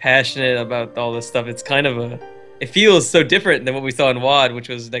passionate about all this stuff. It's kind of it feels so different than what we saw in WoD, which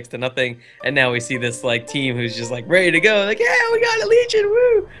was next to nothing. And now we see this team who's just ready to go. Yeah, we got a Legion,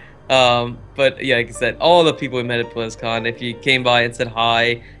 woo! But yeah, like I said, all the people we met at BlizzCon, if you came by and said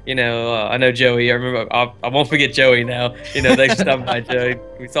hi, I know Joey. I remember. I won't forget Joey now. Thanks for stopping by, Joey.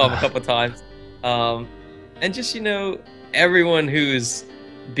 We saw him a couple of times. And just everyone who's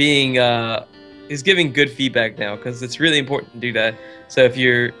being is giving good feedback now, because it's really important to do that. So if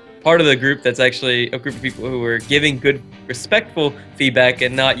you're part of the group that's actually a group of people who are giving good, respectful feedback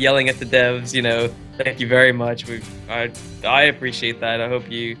and not yelling at the devs, thank you very much. I appreciate that. I hope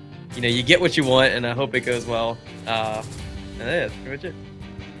you get what you want, and I hope it goes well. And yeah, that's pretty much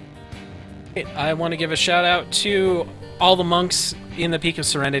it. I want to give a shout out to all the monks in the Peak of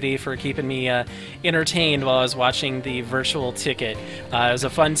Serenity for keeping me entertained while I was watching the virtual ticket. It was a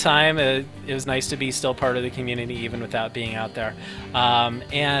fun time. It was nice to be still part of the community even without being out there.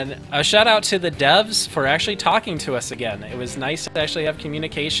 And a shout out to the devs for actually talking to us again. It was nice to actually have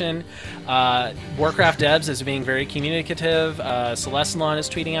communication. Warcraft devs is being very communicative. Celestalon is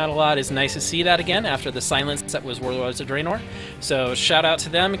tweeting out a lot. It's nice to see that again after the silence that was Warlords of Draenor. So shout out to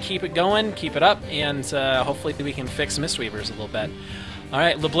them. Keep it going. Keep it up. And hopefully we can fix Mistweavers a little bit. All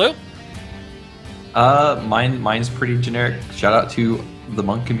right, LeBlue? Mine's pretty generic. Shout out to the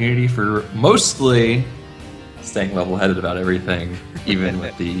monk community for mostly staying level-headed about everything, even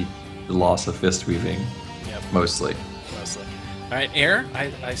with the loss of fist weaving. Yep. Mostly. All right, Air,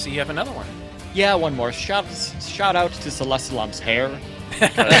 I see you have another one. Yeah, one more. Shout out to Celestalon's hair.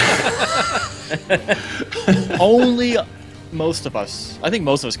 Only most of us, I think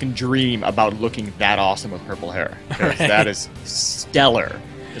most of us can dream about looking that awesome with purple hair. Because that is stellar,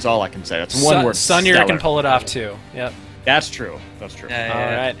 is all I can say. That's one word. Sunyer can pull it off too. Yep. That's true. That's true. All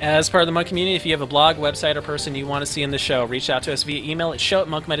right. As part of the Monk community, if you have a blog, website, or person you want to see in the show, reach out to us via email at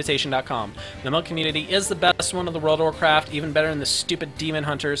show@monkmeditation.com. The Monk community is the best one of the World of Warcraft, even better than the stupid demon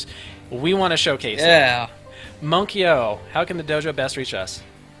hunters. We want to showcase it. Monkyo, how can the dojo best reach us?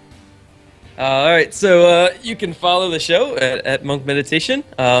 All right, so you can follow the show at Monk Meditation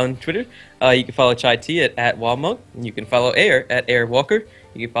on Twitter. You can follow Chai T at WildMonk. You can follow Air at Air Walker.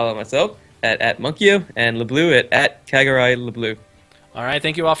 You can follow myself at Monkyo, and LeBlue at Kagarai LeBlue. All right,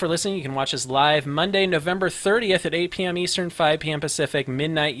 thank you all for listening. You can watch us live Monday, November 30th at 8 p.m. Eastern, 5 p.m. Pacific,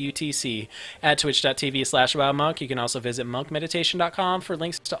 midnight UTC at twitch.tv/WildMonk. You can also visit monkmeditation.com for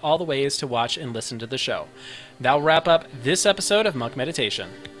links to all the ways to watch and listen to the show. That'll wrap up this episode of Monk Meditation.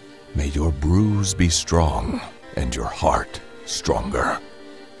 May your brews be strong and your heart stronger.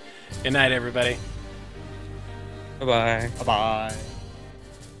 Good night, everybody. Bye-bye. Bye-bye.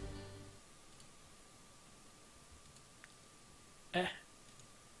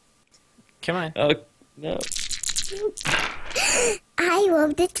 Come on. Oh, no. I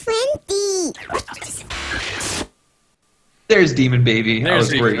rolled a 20. There's Demon Baby. I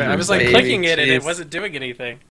was worried. I was like Baby, clicking it and it jeez. wasn't doing anything.